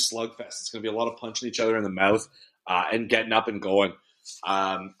going to be a slugfest. It's going to be a lot of punching each other in the mouth and getting up and going.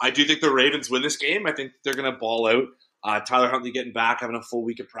 I do think the Ravens win this game. I think they're going to ball out. Tyler Huntley getting back, having a full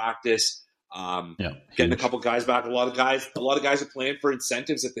week of practice. Getting a couple guys back. A lot of guys are playing for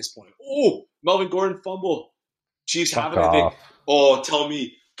incentives at this point. Oh, Melvin Gordon fumble. Chiefs having it. I think. Oh, tell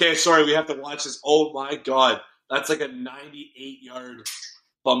me. Okay, sorry, we have to watch this. Oh my God, that's like a 98-yard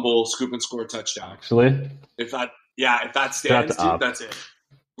fumble, scoop and score touchdown. Actually, if that stands, dude, that's it.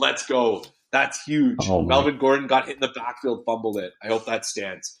 Let's go. That's huge. Oh, Melvin Gordon got hit in the backfield, fumbled it. I hope that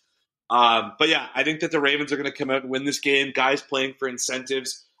stands. But yeah, I think that the Ravens are going to come out and win this game. Guys playing for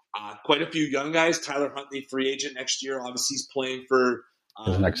incentives. Quite a few young guys. Tyler Huntley, free agent next year. Obviously, he's playing for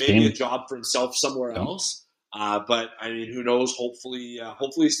maybe a job for himself somewhere else. But who knows? Hopefully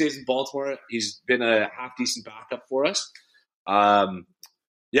he stays in Baltimore. He's been a half decent backup for us.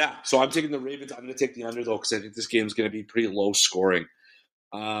 So I'm taking the Ravens. I'm going to take the under though because I think this game is going to be pretty low scoring.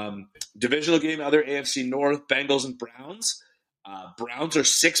 Divisional game, other AFC North, Bengals and Browns. Browns are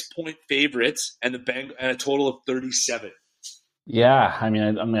 6-point favorites, and and a total of 37. Yeah,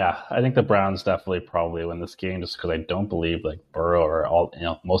 I think the Browns definitely probably win this game just because I don't believe Burrow or all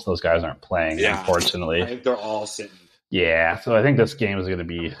most of those guys aren't playing. Unfortunately, I think they're all sitting. Yeah, so I think this game is going to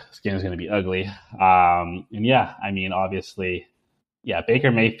be ugly. Obviously,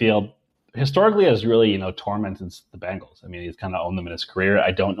 Baker Mayfield historically has really tormented the Bengals. He's kind of owned them in his career.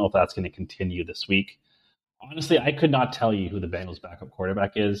 I don't know if that's going to continue this week. Honestly, I could not tell you who the Bengals' backup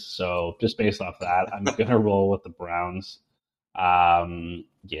quarterback is. So just based off that, I'm going to roll with the Browns. I don't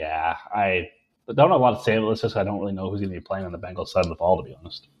have a lot to say about this. Just I don't really know who's going to be playing on the Bengals side of the ball, to be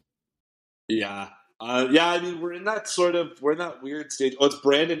honest. Yeah. We're in that weird stage. Oh, it's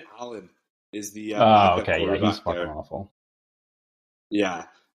Brandon Allen is the okay. Yeah, he's fucking awful. Yeah.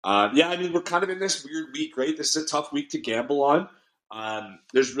 We're kind of in this weird week, right? This is a tough week to gamble on.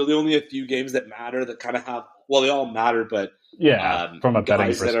 There's really only a few games that matter that kind of have, they all matter, but from a betting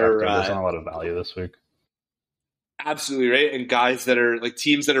perspective, there's not a lot of value this week. Absolutely, right? And guys that are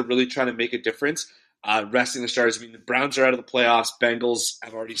teams that are really trying to make a difference, resting the starters. The Browns are out of the playoffs. Bengals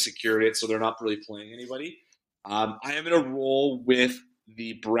have already secured it, so they're not really playing anybody. I am going to roll with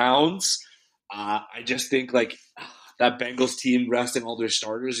the Browns. I just think that Bengals team resting all their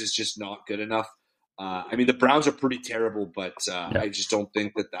starters is just not good enough. The Browns are pretty terrible, but I just don't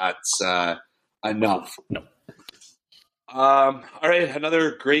think that that's enough. No. All right,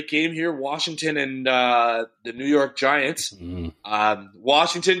 another great game here. Washington and the New York Giants.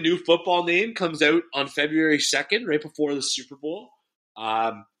 Washington, new football name, comes out on February 2nd, right before the Super Bowl.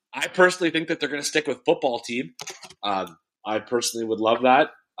 I personally think that they're going to stick with football team. I personally would love that.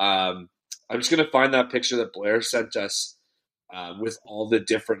 I'm just going to find that picture that Blair sent us with all the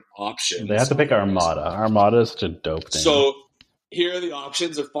different options. They have to pick Armada. Armada is such a dope name. So here are the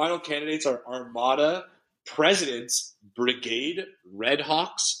options. The final candidates are Armada, Presidents, Brigade,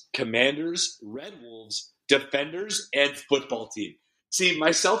 Redhawks, Commanders, Red Wolves, Defenders, and Football Team. See,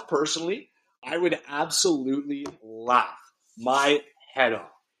 myself personally, I would absolutely laugh my head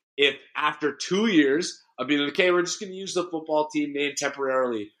off if after 2 years of being like, okay, we're just going to use the football team name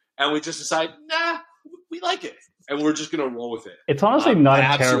temporarily, and we just decide, nah, we like it, and we're just going to roll with it. It's honestly not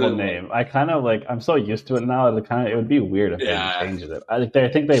a terrible name. I kind of like. I'm so used to it now that it would be weird if they changed it. I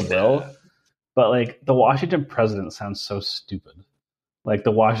think they will. But like the Washington President sounds so stupid. Like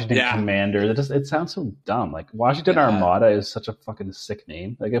the Washington Commander, it sounds so dumb. Like Washington Armada is such a fucking sick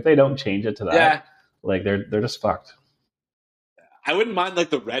name. Like if they don't change it to that, like they're just fucked. I wouldn't mind like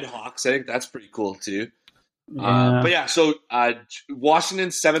the Red Hawks. I think that's pretty cool too. Yeah. So Washington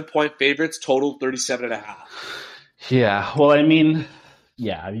 7-point favorites, total 37.5. Yeah. Well, I mean,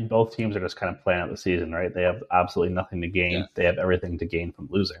 both teams are just kind of playing out the season, right? They have absolutely nothing to gain. Yeah. They have everything to gain from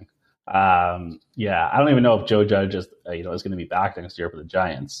losing. I don't even know if Joe Judge is going to be back next year for the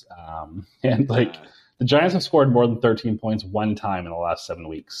Giants. The Giants have scored more than 13 points one time in the last 7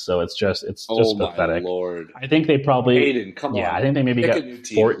 weeks, so it's just pathetic. My Lord. I think they probably Hayden, come on. I think they maybe got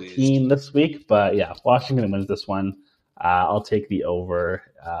 14 this week, but Washington wins this one. I'll take the over.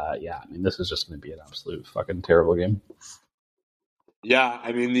 This is just going to be an absolute fucking terrible game. Yeah,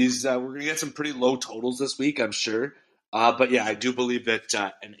 I mean these we're going to get some pretty low totals this week, I'm sure. But I do believe that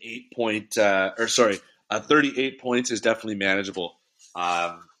an 38 points is definitely manageable,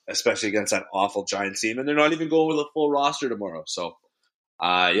 especially against that awful Giants team. And they're not even going with a full roster tomorrow. So,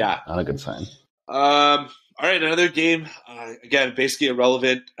 not a good sign. All right, another game. Again, basically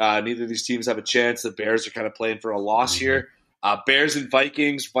irrelevant. Neither of these teams have a chance. The Bears are kind of playing for a loss here. Bears and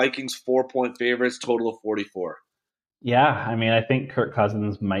Vikings. Vikings 4-point favorites, total of 44. Yeah, I mean, I think Kirk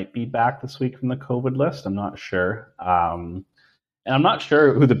Cousins might be back this week from the COVID list. I'm not sure. And I'm not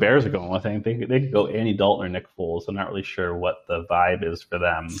sure who the Bears are going with. I think they could go Andy Dalton or Nick Foles. I'm not really sure what the vibe is for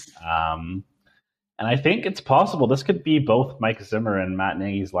them. And I think it's possible this could be both Mike Zimmer and Matt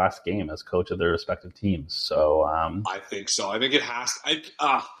Nagy's last game as coach of their respective teams. So I think so. I think it has.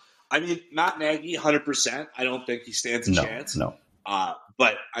 I mean, Matt Nagy, 100%. I don't think he stands a chance. No.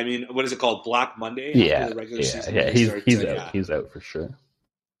 But I mean, what is it called? Black Monday? Yeah, the regular season. Yeah, he's out. He's out for sure.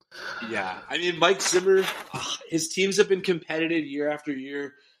 Yeah, I mean, Mike Zimmer, his teams have been competitive year after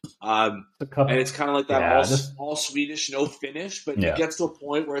year, and it's kind of like that all Swedish, no finish. But it gets to a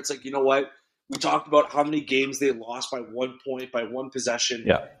point where it's like, you know what? We talked about how many games they lost by 1 point, by one possession.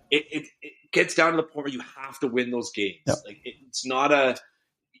 Yeah, it gets down to the point where you have to win those games. Yeah. Like it's not a.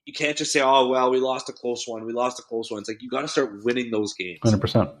 You can't just say, "Oh, well, we lost a close one. We lost a close one." It's like you got to start winning those games.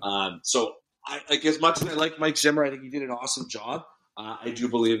 100%. So, as much as I like Mike Zimmer, I think he did an awesome job. I do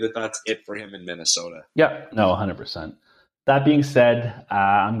believe that that's it for him in Minnesota. Yeah, no, 100%. That being said,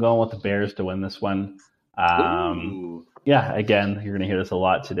 I'm going with the Bears to win this one. Yeah, again, you're going to hear this a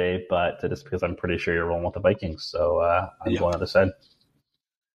lot today, but just because I'm pretty sure you're rolling with the Vikings, so I'm going other side.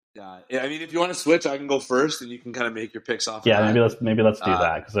 Yeah, I mean, if you want to switch, I can go first, and you can kind of make your picks off. Yeah, maybe let's do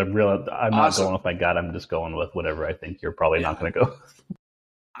that because I'm not going with my gut. I'm just going with whatever I think you're probably not going to go.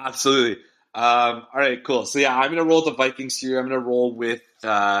 Absolutely. All right, cool. So I'm going to roll with the Vikings here. I'm going to roll with.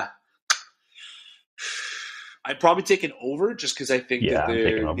 I'd probably take an over just because I think that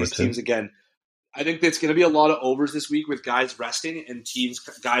these teams again. I think there's going to be a lot of overs this week with guys resting and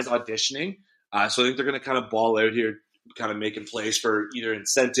guys auditioning. So I think they're going to kind of ball out here, kind of making plays for either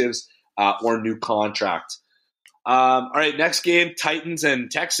incentives or new contract. All right, next game, Titans and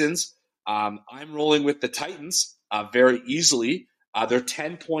Texans. I'm rolling with the Titans very easily. They're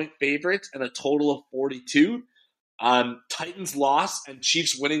 10-point favorites and a total of 42. Titans loss and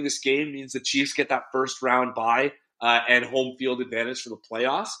Chiefs winning this game means the Chiefs get that first round bye and home field advantage for the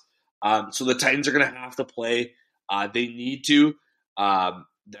playoffs. So the Titans are going to have to play. They need to. I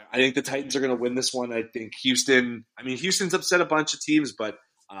think the Titans are going to win this one. I think Houston's upset a bunch of teams, but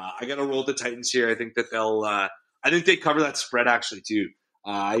I got to roll the Titans here. I think that I think they cover that spread actually too.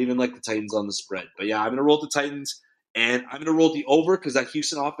 I even like the Titans on the spread. But I'm going to roll the Titans, and I'm going to roll the over because that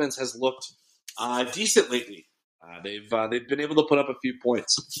Houston offense has looked decent lately. They've been able to put up a few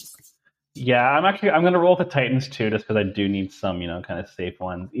points. Yeah, I'm going to roll with the Titans too, just because I do need some, kind of safe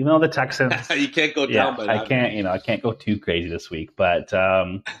ones. Even though the Texans, You can't go yeah, down by I that. can't, I can't go too crazy this week. But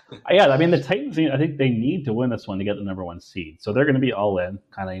yeah, I mean the Titans, I think they need to win this one to get the number one seed. So they're going to be all in,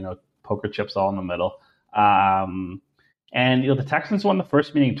 kind of, poker chips all in the middle. And the Texans won the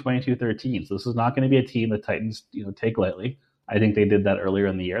first meeting 22-13. So this is not going to be a team the Titans, take lightly. I think they did that earlier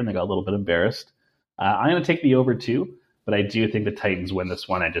in the year, and they got a little bit embarrassed. I'm going to take the over two. But I do think the Titans win this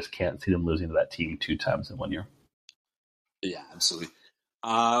one. I just can't see them losing to that team 2 times in 1 year. Yeah, absolutely.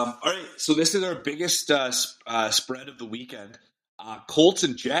 All right, so this is our biggest spread of the weekend. Colts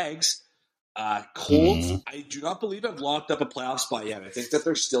and Jags. Colts, I do not believe have locked up a playoff spot yet. I think that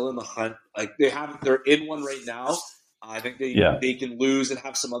they're still in the hunt. Like they're in one right now. I think they can lose and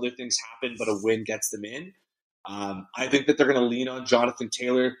have some other things happen, but a win gets them in. I think that they're going to lean on Jonathan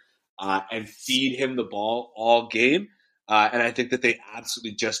Taylor and feed him the ball all game. And I think that they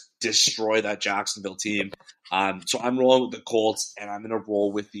absolutely just destroy that Jacksonville team. So I'm rolling with the Colts, and I'm going to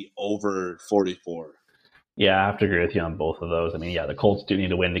roll with the over 44. Yeah, I have to agree with you on both of those. I mean, yeah, the Colts do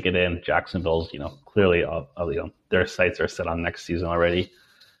need to win to get in. Jacksonville's, clearly, their sights are set on next season already.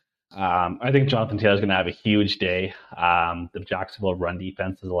 I think Jonathan Taylor's going to have a huge day. The Jacksonville run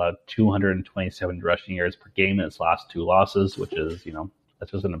defense has allowed 227 rushing yards per game in its last 2 losses, which is,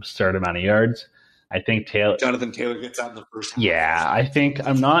 that's just an absurd amount of yards. I think Jonathan Taylor gets out in the first half. Yeah,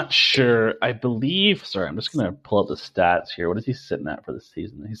 I'm not sure. I believe, I'm just going to pull up the stats here. What is he sitting at for the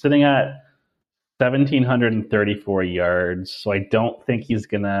season? He's sitting at 1,734 yards. So I don't think he's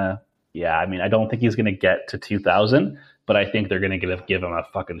going to, I don't think he's going to get to 2,000, but I think they're going to give him a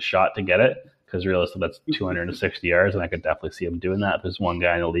fucking shot to get it because realistically that's 260 yards, and I could definitely see him doing that. If there's one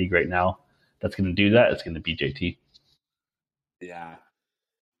guy in the league right now that's going to do that, it's going to be JT. Yeah.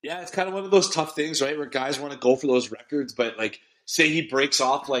 Yeah, it's kind of one of those tough things, right, where guys want to go for those records, but, say he breaks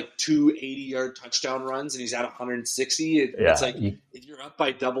off, 2 80-yard touchdown runs and he's at 160. It's like, if you're up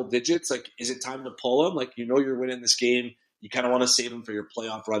by double digits, is it time to pull him? You're winning this game. You kind of want to save him for your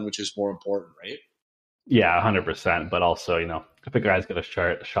playoff run, which is more important, right? Yeah, 100%. But also, if a guy's got a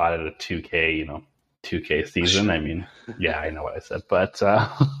shot at a 2K, 2K season, I mean, yeah, I know what I said, but...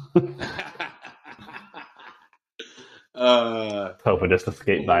 Hope we just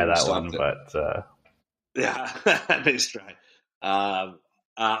escaped by that one, but yeah, nice try. All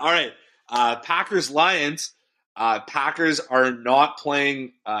right, Packers Lions. Packers are not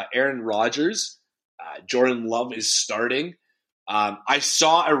playing Aaron Rodgers. Jordan Love is starting. I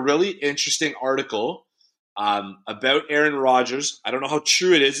saw a really interesting article about Aaron Rodgers. I don't know how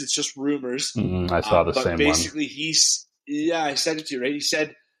true it is. It's just rumors. I saw the same basically one. I sent it to you, right?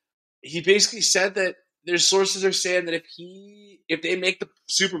 He basically said that there's sources are saying that if they make the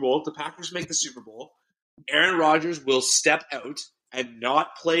Super Bowl, if the Packers make the Super Bowl, Aaron Rodgers will step out and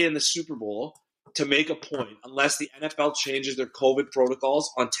not play in the Super Bowl to make a point unless the NFL changes their COVID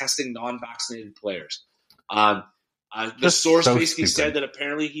protocols on testing non-vaccinated players. The source basically said that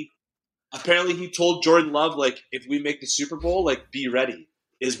apparently he told Jordan Love, if we make the Super Bowl, be ready,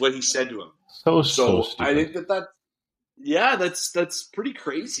 is what he said to him. So stupid. I think that's pretty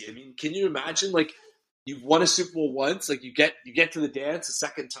crazy. I mean, can you imagine, you've won a Super Bowl once, you get to the dance a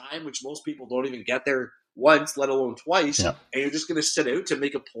second time, which most people don't even get there once, let alone twice, and you're just going to sit out to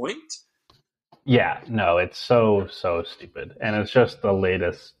make a point? Yeah, no, it's so stupid. And it's just the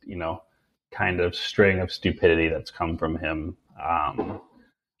latest, kind of string of stupidity that's come from him.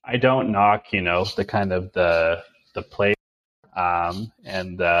 I don't knock, the kind of the play,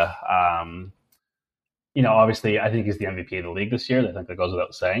 and obviously I think he's the MVP of the league this year. I think that goes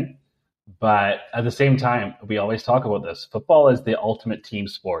without saying. But at the same time, we always talk about this. Football is the ultimate team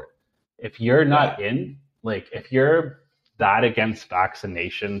sport. If you're not if you're that against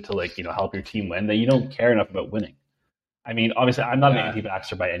vaccination to help your team win, then you don't care enough about winning. I mean, obviously, I'm not an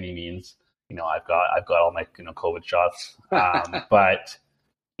anti-vaxxer by any means. I've got all my COVID shots. But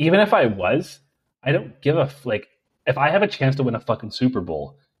even if I was, I don't give a if I have a chance to win a fucking Super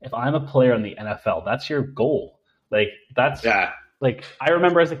Bowl, if I'm a player in the NFL, that's your goal. I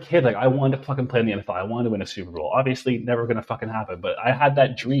remember as a kid, I wanted to fucking play in the NFL. I wanted to win a Super Bowl. Obviously, never going to fucking happen, but I had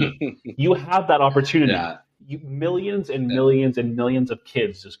that dream. You have that opportunity. Yeah. Millions and millions and millions of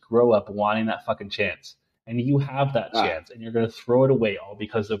kids just grow up wanting that fucking chance. And you have that chance, and you're going to throw it away all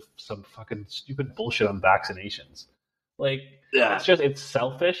because of some fucking stupid bullshit on vaccinations. It's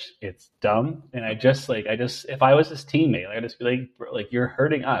selfish. It's dumb. And if I was his teammate, I'd just be you're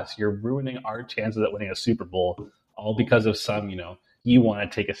hurting us. You're ruining our chances at winning a Super Bowl all because of some, you want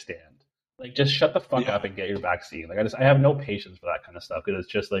to take a stand. Just shut the fuck up and get your vaccine. I have no patience for that kind of stuff because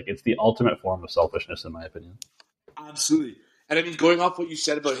it's just it's the ultimate form of selfishness in my opinion. Absolutely. And I mean, going off what you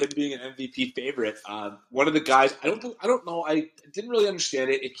said about him being an MVP favorite, one of the guys I don't know, I didn't really understand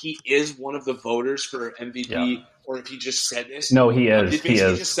it if he is one of the voters for MVP or if he just said this. No, he is. He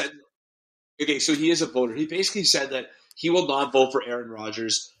basically just said, okay, so he is a voter. He basically said that he will not vote for Aaron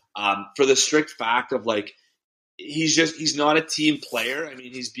Rodgers for the strict fact of like he's not a team player. I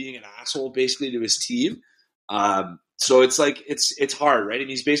mean, he's being an asshole basically to his team. So it's like it's hard, right? And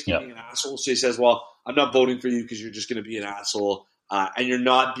he's basically being an asshole. So he says, "Well, I'm not voting for you because you're just going to be an asshole, and you're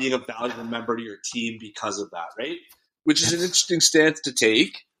not being a valuable member to your team because of that, right?" Which is an interesting stance to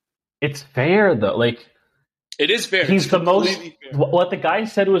take. It's fair though. Like it is fair. He's it's the most. Fair. What the guy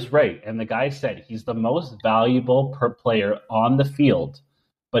said was right, and the guy said he's the most valuable per player on the field,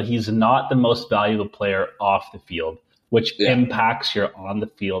 but he's not the most valuable player off the field, which impacts your on the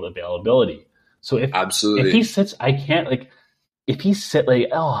field availability. So if he sits, I can't like. If he sit like,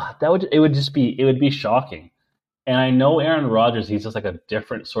 it would be shocking. And I know Aaron Rodgers, he's just like a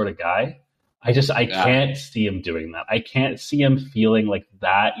different sort of guy. I can't see him doing that. I can't see him feeling like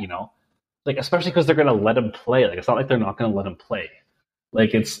that, like especially because they're gonna let him play. Like it's not like they're not gonna let him play.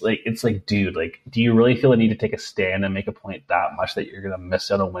 It's like, dude, like, do you really feel the need to take a stand and make a point that much that you're gonna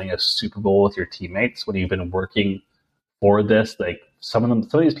miss out on winning a Super Bowl with your teammates when you've been working for this? Like some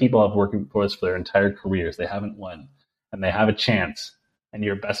of these people have working for this for their entire careers. They haven't won, and they have a chance, and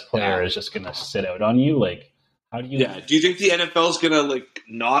your best player is just gonna sit out on you. Like, how do you? Yeah. Do you think the NFL is gonna like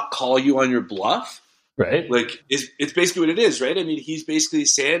not call you on your bluff? Right. Like it's basically what it is, right? I mean, he's basically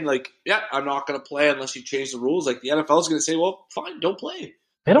saying like, yeah, I'm not gonna play unless you change the rules. Like the NFL is gonna say, well, fine, don't play.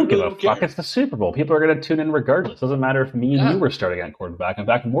 They don't give a fuck. It's the Super Bowl. People are going to tune in regardless. Doesn't matter if me and you were starting at quarterback. In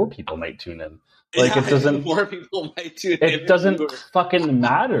fact, more people might tune in. Like it doesn't. More people might tune in. It doesn't fucking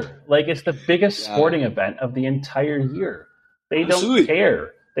matter. Like it's the biggest sporting event of the entire year. They don't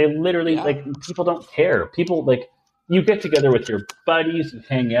care. They literally like people don't care. People like you get together with your buddies, you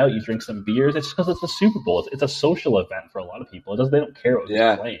hang out, you drink some beers. It's because it's the Super Bowl. It's a social event for a lot of people. They don't care what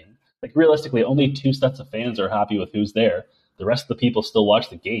who's playing. Like realistically, only two sets of fans are happy with who's there. The rest of the people still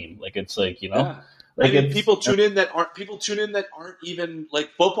watch the game. Like it's like like I mean, people tune in that aren't even like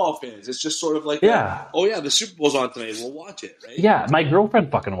football fans. It's just sort of like the Super Bowl's on tonight. We'll watch it, right? Yeah, my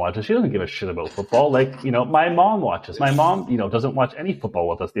girlfriend fucking watches. She doesn't give a shit about football. Like my mom watches. My mom doesn't watch any football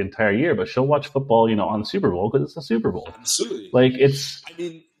with us the entire year, but she'll watch football on the Super Bowl because it's the Super Bowl. Absolutely. Like it's. I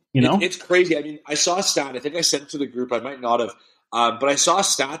mean, it's crazy. I mean, I saw a stat. I think I sent it to the group. I might not have, but I saw a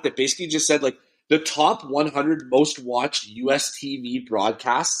stat that basically just said like. The top 100 most watched U.S. TV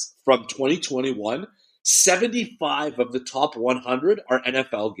broadcasts from 2021, 75 of the top 100 are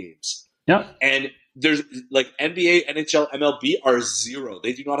NFL games. Yeah. And there's like NBA, NHL, MLB are zero.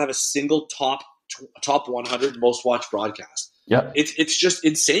 They do not have a single top 100 most watched broadcast. Yeah. It's just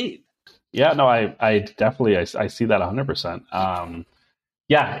insane. Yeah, no, I definitely I see that 100%.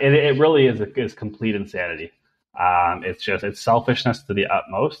 Yeah, it really is complete insanity. It's selfishness to the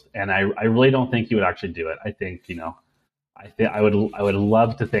utmost, and I really don't think he would actually do it. I think I would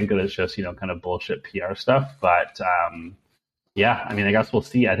love to think that it's just kind of bullshit PR stuff, but yeah, I mean, I guess we'll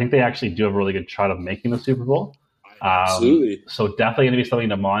see. I think they actually do have a really good shot of making the Super Bowl. Absolutely. So definitely going to be something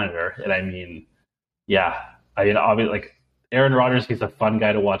to monitor. And I mean, obviously, like Aaron Rodgers, he's a fun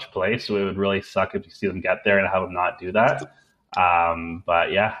guy to watch play, so it would really suck if you see them get there and have him not do that.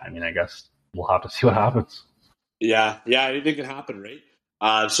 But yeah, I mean, I guess we'll have to see what happens. Yeah, anything can happen,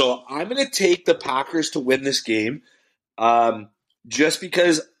 right? So I'm going to take the Packers to win this game just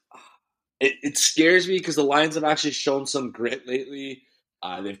because it scares me because the Lions have actually shown some grit lately.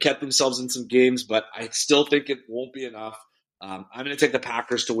 They've kept themselves in some games, but I still think it won't be enough. I'm going to take the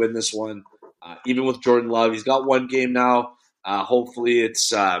Packers to win this one, even with Jordan Love. He's got one game now. Hopefully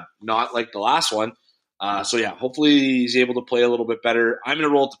it's not like the last one. So yeah, hopefully he's able to play a little bit better. I'm going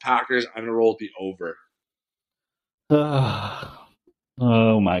to roll with the Packers. I'm going to roll with the over.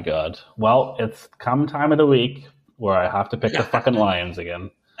 Oh my god. Well, it's come time of the week where I have to pick the fucking Lions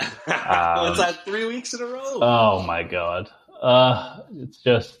again. What's that, 3 weeks in a row? Oh my god. It's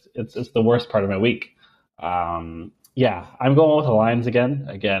the worst part of my week. Yeah, I'm going with the Lions again.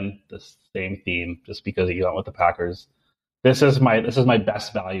 Again, the same theme, just because you went with the Packers. This is my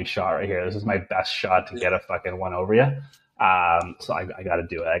best value shot right here. This is my best shot to get a fucking one over you. So I got to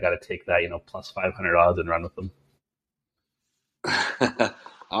do it. I got to take that, plus 500 odds and run with them.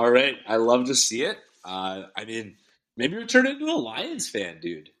 All right, I love to see it. I mean, maybe you're turning into a Lions fan,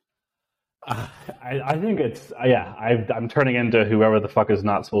 dude. I think it's I'm turning into whoever the fuck is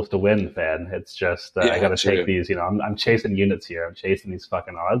not supposed to win fan. It's just I got to take these. I'm chasing units here. I'm chasing these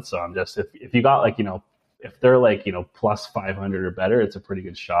fucking odds. So I'm just if you got if they're plus 500 or better, it's a pretty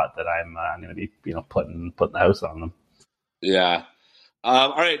good shot that I'm going to be putting the house on them. Yeah.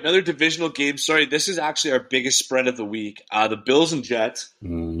 All right, another divisional game. Sorry, this is actually our biggest spread of the week. The Bills and Jets.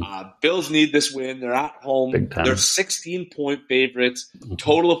 Mm, Bills need this win. They're at home. big They're time. 16-point favorites, Mhm.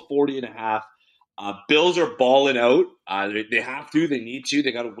 total of 40.5. Bills are balling out. They have to. They need to.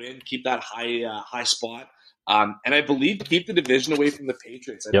 They got to win, keep that high spot. And I believe keep the division away from the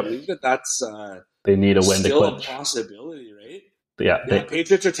Patriots. I Yep. believe that's They need a win to still a clinch. possibility, right? Yeah, Yeah,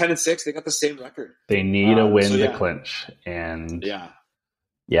 Patriots are 10-6. They got the same record. they need a So win to yeah, clinch. And yeah.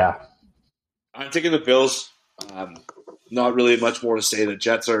 yeah, I'm taking the Bills. Um, Not really much more to say. The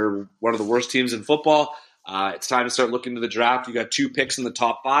Jets are one of the worst teams in football. It's time to start looking to the draft. You got 2 picks in the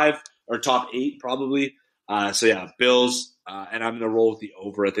top 5 or top 8 probably. So yeah, Bills, and I'm going to roll with the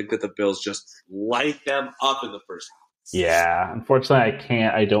over. I think that the Bills just light them up in the first half. yeah. Unfortunately,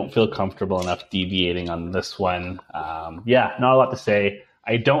 I don't feel comfortable enough deviating on this one. Yeah, not a lot to say.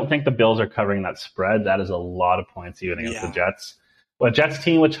 I don't think the Bills are covering that spread. That is a lot of points even against the Yeah, Jets. Well, a Jets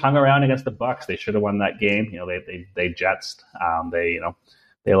team which hung around against the Bucks, they should have won that game. They jetsed.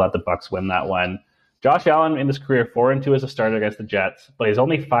 They let the Bucks win that one. Josh Allen in his career 4-2 as a starter against the Jets, but he's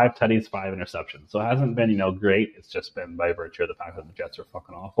only 5 tutties, 5 interceptions. So it hasn't been great. It's just been by virtue of the fact that the Jets are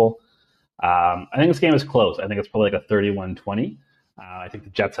fucking awful. I think this game is close. I think it's probably like a 31-20. I think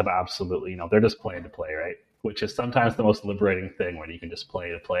the Jets have absolutely, they're just playing to play, right? Which is sometimes the most liberating thing when you can just play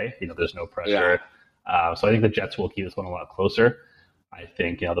to play. There's no yeah, pressure. So I think the Jets will keep this one a lot closer. I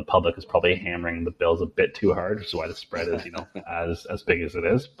think the public is probably hammering the Bills a bit too hard, which is why the spread is as big as it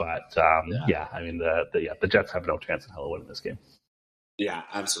is. But yeah, I mean the Jets have no chance in hell of winning this game. yeah,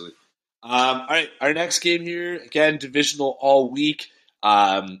 absolutely. All right, our next game here again, divisional all week.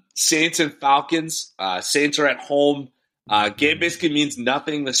 Saints and Falcons. Saints are at home. Game basically means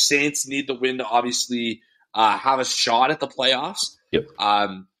nothing. The Saints need the win to obviously have a shot at the playoffs. Yep.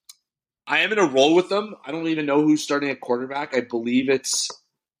 I am in a roll with them. I don't even know who's starting at quarterback. I believe it's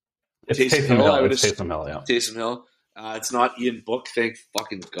Taysom Hill. It's Taysom Hill. Yeah. Taysom Hill. It's not Ian Book, thank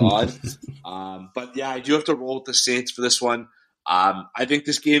fucking God. But yeah, I do have to roll with the Saints for this one. I think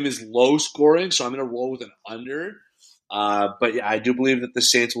this game is low scoring, so I'm going to roll with an under. But yeah, I do believe that the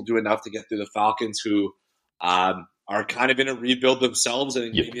Saints will do enough to get through the Falcons, who are kind of in a rebuild themselves. I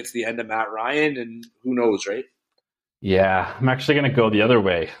think maybe it's the end of Matt Ryan, and who knows, right? Yeah, I'm actually going to go the other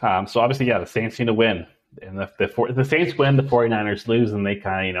way. So obviously, yeah, the Saints need to win. And if the Saints win, the 49ers lose, and they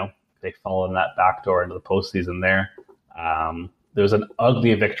kind of, they fall in that back door into the postseason there. There was an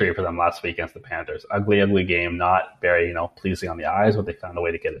ugly victory for them last week against the Panthers. Ugly game, not very, pleasing on the eyes, but they found a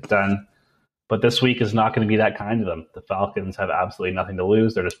way to get it done. But this week is not going to be that kind to them. The Falcons have absolutely nothing to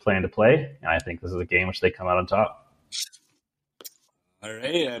lose. They're just playing to play. And I think this is a game which they come out on top. All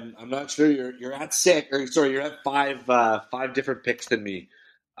right, I'm not sure you're at 6, or sorry, you're at 5 different picks than me.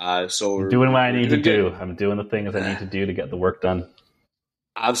 So I'm doing what I need to do. I'm doing the things I need to do to get the work done.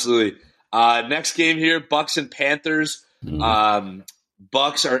 Absolutely. Next game here, Bucks and Panthers.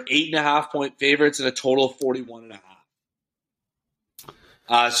 Bucks are 8.5-point favorites and a total of 41.5.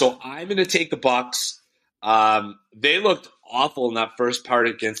 So I'm going to take the Bucks. They looked awful in that first part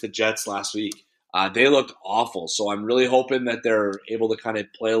against the Jets last week. They looked awful. So I'm really hoping that they're able to kind of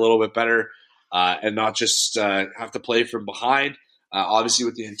play a little bit better and not just have to play from behind. Obviously,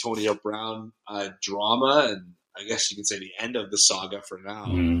 with the Antonio Brown drama, and I guess you could say the end of the saga for now.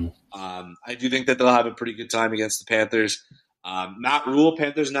 I do think that they'll have a pretty good time against the Panthers. Matt Rule,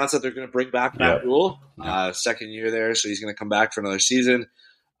 Panthers announced that they're going to bring back Matt Rule, second year there, so he's going to come back for another season.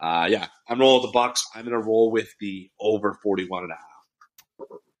 Yeah, I'm rolling with the Bucks. I'm going to roll with the over 41.5.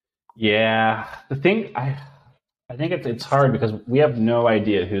 Yeah, the thing I think it's hard because we have no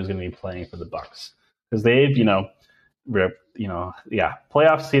idea who's going to be playing for the Bucks because they've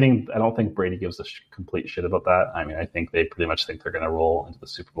playoff seeding. I don't think Brady gives a complete shit about that. I mean, I think they pretty much think they're going to roll into the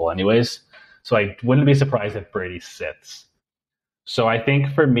Super Bowl anyways. So I wouldn't be surprised if Brady sits. So I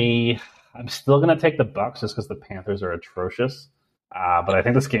think for me, I'm still going to take the Bucks just because the Panthers are atrocious. But I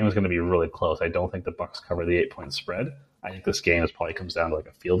think this game is going to be really close. I don't think the Bucks cover the 8-point spread. I think this game probably comes down to like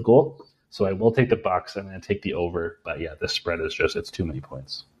a field goal. So I will take the Bucks and then take the over. But yeah, this spread is it's too many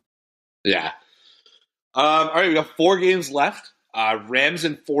points. Yeah. All right, we got 4 games left. Rams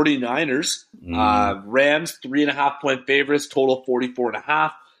and 49ers. Rams 3.5-point favorites, total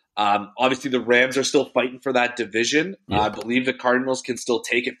 44.5. Obviously, the Rams are still fighting for that division. I believe the Cardinals can still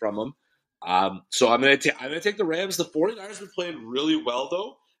take it from them. So I'm gonna take the Rams. The 49ers have been playing really well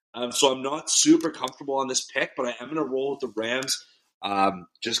though, so I'm not super comfortable on this pick, but I am gonna roll with the Rams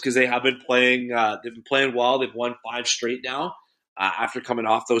just because they have been playing. They've been playing well. They've won 5 straight now after coming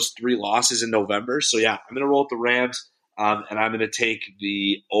off those 3 losses in November. So yeah, I'm gonna roll with the Rams, and I'm gonna take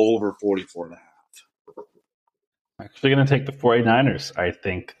the over 44.5. Actually going to take the 49ers. I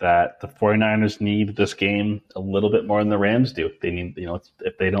think that the 49ers need this game a little bit more than the Rams do. They need,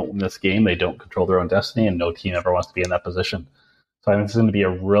 if they don't win this game, they don't control their own destiny, and no team ever wants to be in that position. So I think it's going to be a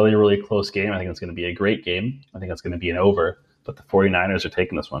really, really close game. I think it's going to be a great game. I think it's going to be an over, but the 49ers are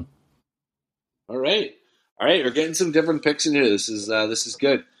taking this one. All right. We're getting some different picks in here. This is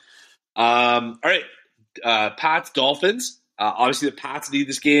good. All right. Pats, Dolphins. Obviously, the Pats need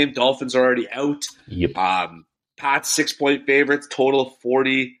this game. Dolphins are already out. Yep. Pats 6-point favorites, total of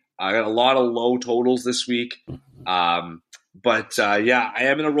 40. I got a lot of low totals this week. But I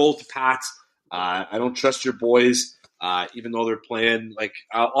am going to roll with the Pats. I don't trust your boys, even though they're playing.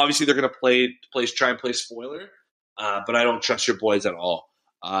 Obviously, they're going to try and play spoiler, but I don't trust your boys at all.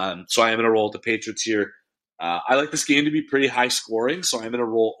 So I am going to roll with the Patriots here. I like this game to be pretty high scoring, so I'm going to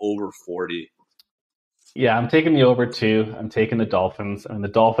roll over 40. Yeah, I'm taking the over too. I'm taking the Dolphins. I mean, the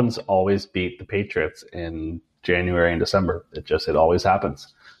Dolphins always beat the Patriots in January and December. It always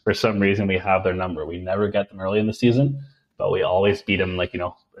happens. For some reason, we have their number. We never get them early in the season, but we always beat them.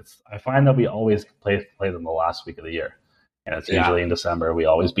 I find that we always play them the last week of the year, and it's usually in December. We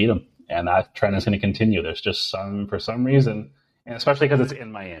always beat them, and that trend is going to continue. There's just for some reason, and especially because it's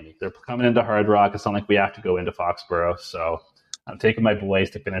in Miami. They're coming into Hard Rock. It's not like we have to go into Foxborough, so I'm taking my boys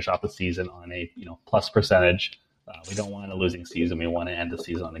to finish off the season on a plus percentage. We don't want a losing season. We want to end the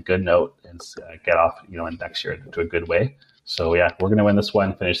season on a good note and get off in next year into a good way. So we're going to win this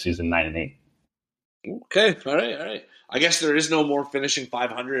one. Finish season 9-8. Okay, all right. I guess there is no more finishing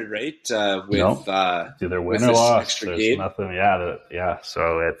 500, right? With it's either win or loss. There's game. Nothing. Yeah.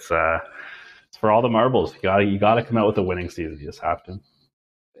 So it's for all the marbles. You got to come out with a winning season. You just have to.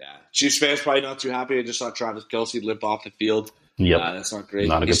 Yeah, Chiefs fans probably not too happy. I just saw Travis Kelce limp off the field. Yep, that's not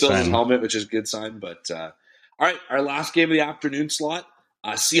great. He still has his helmet, which is a good sign. But all right, our last game of the afternoon slot: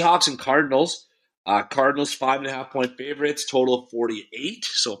 Seahawks and Cardinals. Cardinals 5.5-point favorites, total of 48.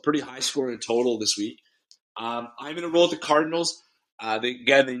 So a pretty high scoring total this week. I'm going to roll with the Cardinals. They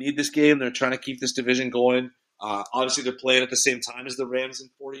need this game. They're trying to keep this division going. Obviously, they're playing at the same time as the Rams and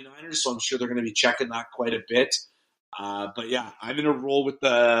 49ers, so I'm sure they're going to be checking that quite a bit. But yeah, I'm going to roll with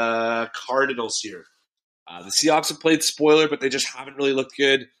the Cardinals here. The Seahawks have played spoiler, but they just haven't really looked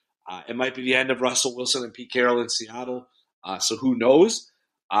good. It might be the end of Russell Wilson and Pete Carroll in Seattle, so who knows?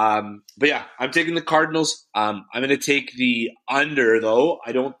 But yeah, I'm taking the Cardinals. I'm going to take the under, though.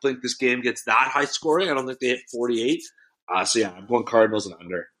 I don't think this game gets that high scoring. I don't think they hit 48. So yeah, I'm going Cardinals and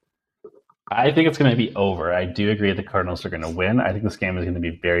under. I think it's going to be over. I do agree the Cardinals are going to win. I think this game is going to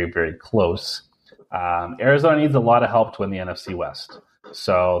be very, very close. Arizona needs a lot of help to win the NFC West.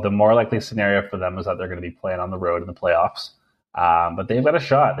 So the more likely scenario for them is that they're going to be playing on the road in the playoffs. But they've got a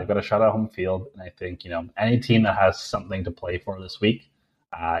shot. They've got a shot at home field. And I think, any team that has something to play for this week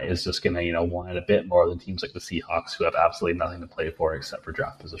is just going to, want it a bit more than teams like the Seahawks who have absolutely nothing to play for except for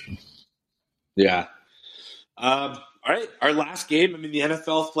draft position. Yeah. All right. Our last game. I mean, the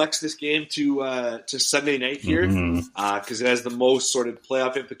NFL flexed this game to Sunday night here because it has the most sort of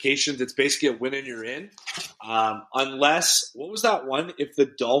playoff implications. It's basically a win and you're in. Unless, what was that one? If the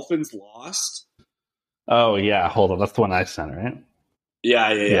Dolphins lost. Oh, yeah. Hold on. That's the one I sent, right?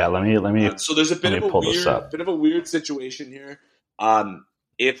 Yeah. Let me. So there's a bit of a weird situation here.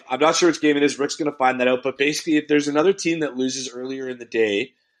 If I'm not sure which game it is, Rick's going to find that out. But basically, if there's another team that loses earlier in the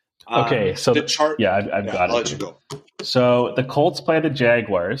day, okay. So the chart. Yeah, I've got it. I'll let you go. So the Colts play the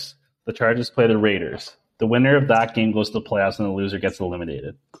Jaguars. The Chargers play the Raiders. The winner of that game goes to the playoffs, and the loser gets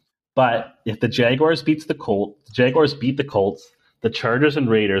eliminated. But if the Jaguars beat the Colts, the Chargers and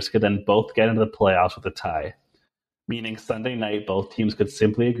Raiders could then both get into the playoffs with a tie. Meaning Sunday night, both teams could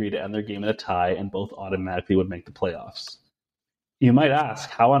simply agree to end their game in a tie, and both automatically would make the playoffs. You might ask,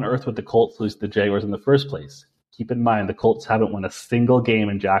 how on earth would the Colts lose to the Jaguars in the first place? Keep in mind, the Colts haven't won a single game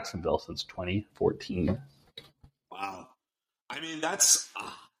in Jacksonville since 2014. Wow. I mean, I'm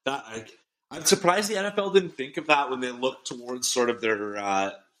surprised the NFL didn't think of that when they looked towards sort of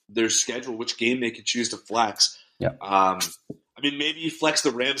their schedule, which game they could choose to flex. Yeah. I mean, maybe you flex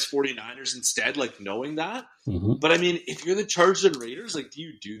the Rams 49ers instead, knowing that. Mm-hmm. But I mean, if you're the Chargers and Raiders, do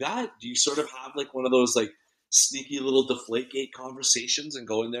you do that? Do you sort of have one of those sneaky little Deflategate conversations and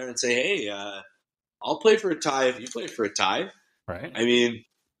go in there and say, hey, I'll play for a tie if you play for a tie? Right. I mean,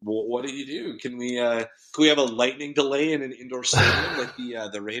 what do you do? Can we have a lightning delay in an indoor stadium like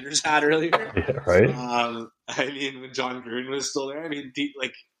the Raiders had earlier? Yeah, right. I mean, when John Gruden was still there, I mean,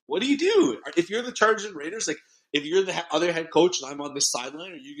 what do you do? If you're the Chargers and Raiders, if you're the other head coach and I'm on this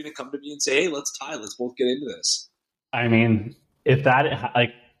sideline, are you going to come to me and say, hey, let's tie, let's both get into this? I mean, if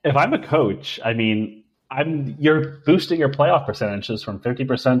I'm a coach, I mean, you're boosting your playoff percentages from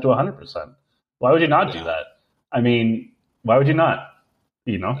 50% to 100%. Why would you not do that? I mean, why would you not?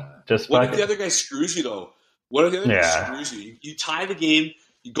 You know, just what if the other guy screws you though? What if the other guy screws you? You tie the game,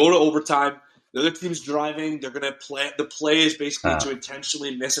 you go to overtime. The other team's driving. They're gonna play. The play is basically to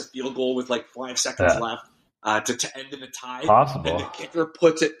intentionally miss a field goal with like 5 seconds left to end in a tie. Possible. And the kicker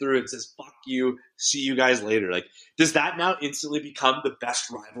puts it through and says, "Fuck you. See you guys later." Like, does that now instantly become the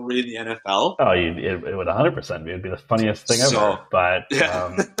best rivalry in the NFL? Oh, it would 100% be. It'd be the funniest thing ever. But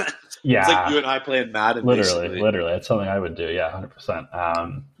yeah, it's like you and I playing Madden. Literally, it's something I would do. Yeah,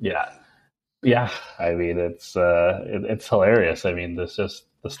 100%. Yeah. I mean, it's hilarious. I mean, there's just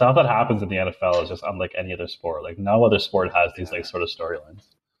the stuff that happens in the NFL is just unlike any other sport. Like no other sport has these like sort of storylines.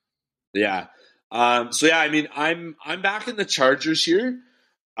 Yeah. I mean, I'm back in the Chargers here.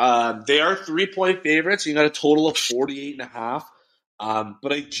 They are 3-point favorites. You got a total of 48.5.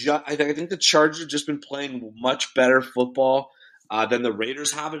 But I think the Chargers have just been playing much better football than the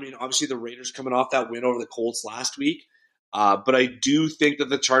Raiders have. I mean, obviously the Raiders coming off that win over the Colts last week. But I do think that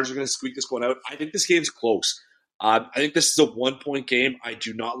the Chargers are going to squeak this one out. I think this game's close. I think this is a 1-point game. I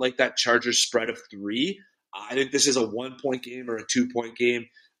do not like that Chargers spread of 3. I think this is a 1-point game or a 2-point game.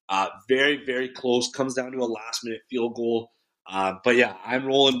 Very, very close. Comes down to a last-minute field goal. But yeah, I'm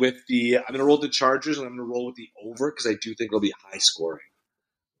rolling with I'm going to roll the Chargers, and I'm going to roll with the over because I do think it'll be high scoring.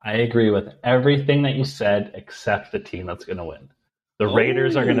 I agree with everything that you said except the team that's going to win. The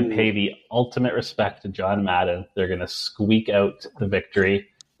Raiders are going to pay the ultimate respect to John Madden. They're going to squeak out the victory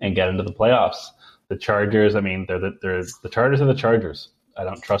and get into the playoffs. The Chargers, I mean, they're the Chargers are the Chargers. I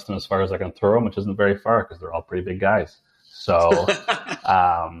don't trust them as far as I can throw them, which isn't very far because they're all pretty big guys. So,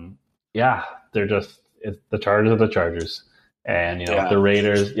 they're just the Chargers are the Chargers. And, the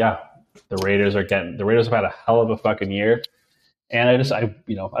Raiders, the Raiders have had a hell of a fucking year. And I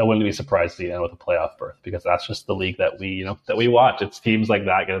wouldn't be surprised to see them with a playoff berth because that's just the league that we watch. It's teams like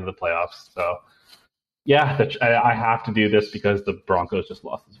that get into the playoffs. So, I have to do this because the Broncos just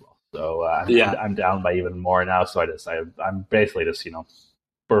lost as well. So I'm down by even more now. So I'm basically just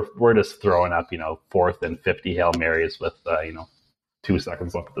we're just throwing up 4th and 50 Hail Marys with 2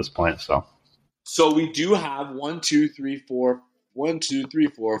 seconds left at this point. So we do have 1, 2, 3, 4,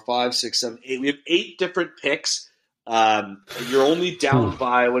 5, 6, 7, 8. We have 8 different picks. You're only down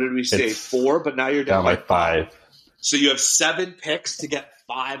by, what did we say, 4, but now you're down by 5. So you have 7 picks to get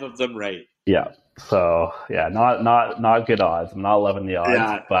 5 of them right. Yeah. So not good odds. I'm not loving the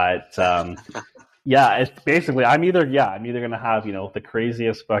odds, but it's basically I'm either gonna have the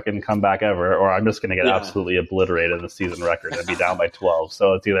craziest fucking comeback ever, or I'm just gonna get absolutely obliterated in the season record and be down by 12.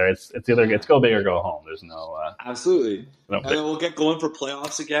 So it's either go big or go home. There's no absolutely. And then we'll get going for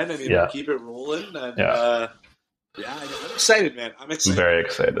playoffs again. I mean, we'll keep it rolling. And, I'm excited, man. I'm excited. Very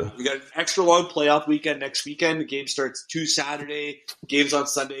excited. We got an extra long playoff weekend next weekend. The game starts 2 Saturday, games on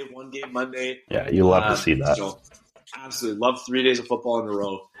Sunday, 1 game Monday. Yeah, you love to see that. So, absolutely. Love 3 days of football in a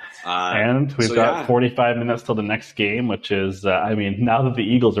row. And we've got 45 minutes till the next game, which is, now that the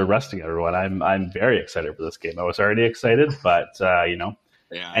Eagles are resting everyone, I'm very excited for this game. I was already excited, but,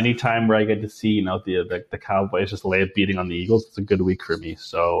 anytime where I get to see, the Cowboys just lay a beating on the Eagles, it's a good week for me.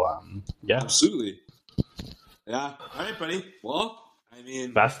 So, Absolutely. Yeah. All right, buddy. Well, I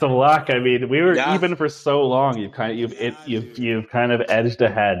mean, best of luck. I mean, we were even for so long. You've kind of edged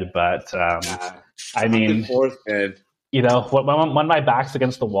ahead, but I mean, forth, man. When my back's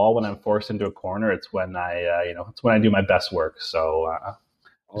against the wall, when I'm forced into a corner, it's when it's when I do my best work. So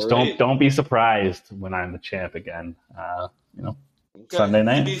don't be surprised when I'm the champ again. Okay. Sunday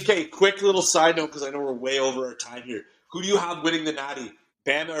night. Okay, quick little side note because I know we're way over our time here. Who do you have winning the Natty,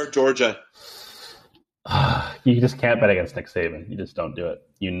 Bama or Georgia? You just can't bet against Nick Saban. You just don't do it.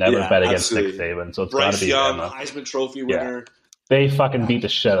 You never bet against Nick Saban. So it's got to be Young, Bama. Heisman Trophy winner. Yeah. They fucking beat the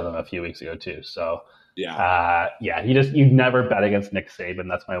shit out of them a few weeks ago too. So you never bet against Nick Saban.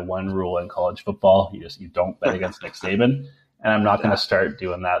 That's my one rule in college football. You don't bet against Nick Saban, and I'm not going to start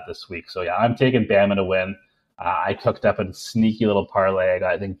doing that this week. So I'm taking Bama to win. I cooked up a sneaky little parlay.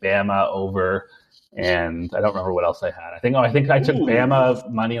 I think Bama over, and I don't remember what else I had. I think I took Bama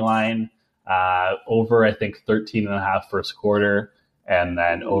money line. Over, I think 13.5 first quarter, and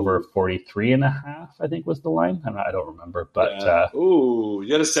then over 43.5, I think was the line. I don't remember, but you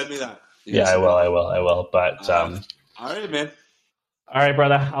gotta send me that. I will. But all right, man. All right,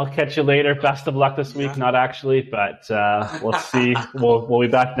 brother. I'll catch you later. Best of luck this week. Not actually, but we'll see. We'll be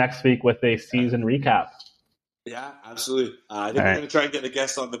back next week with a season recap. Yeah, absolutely. I think we're going to try and get a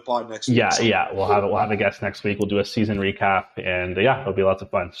guest on the pod next week. We'll have a guest next week. We'll do a season recap, and it'll be lots of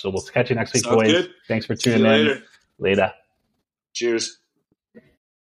fun. So we'll catch you next week, boys. Good. Thanks for tuning in. Later. Later. Cheers.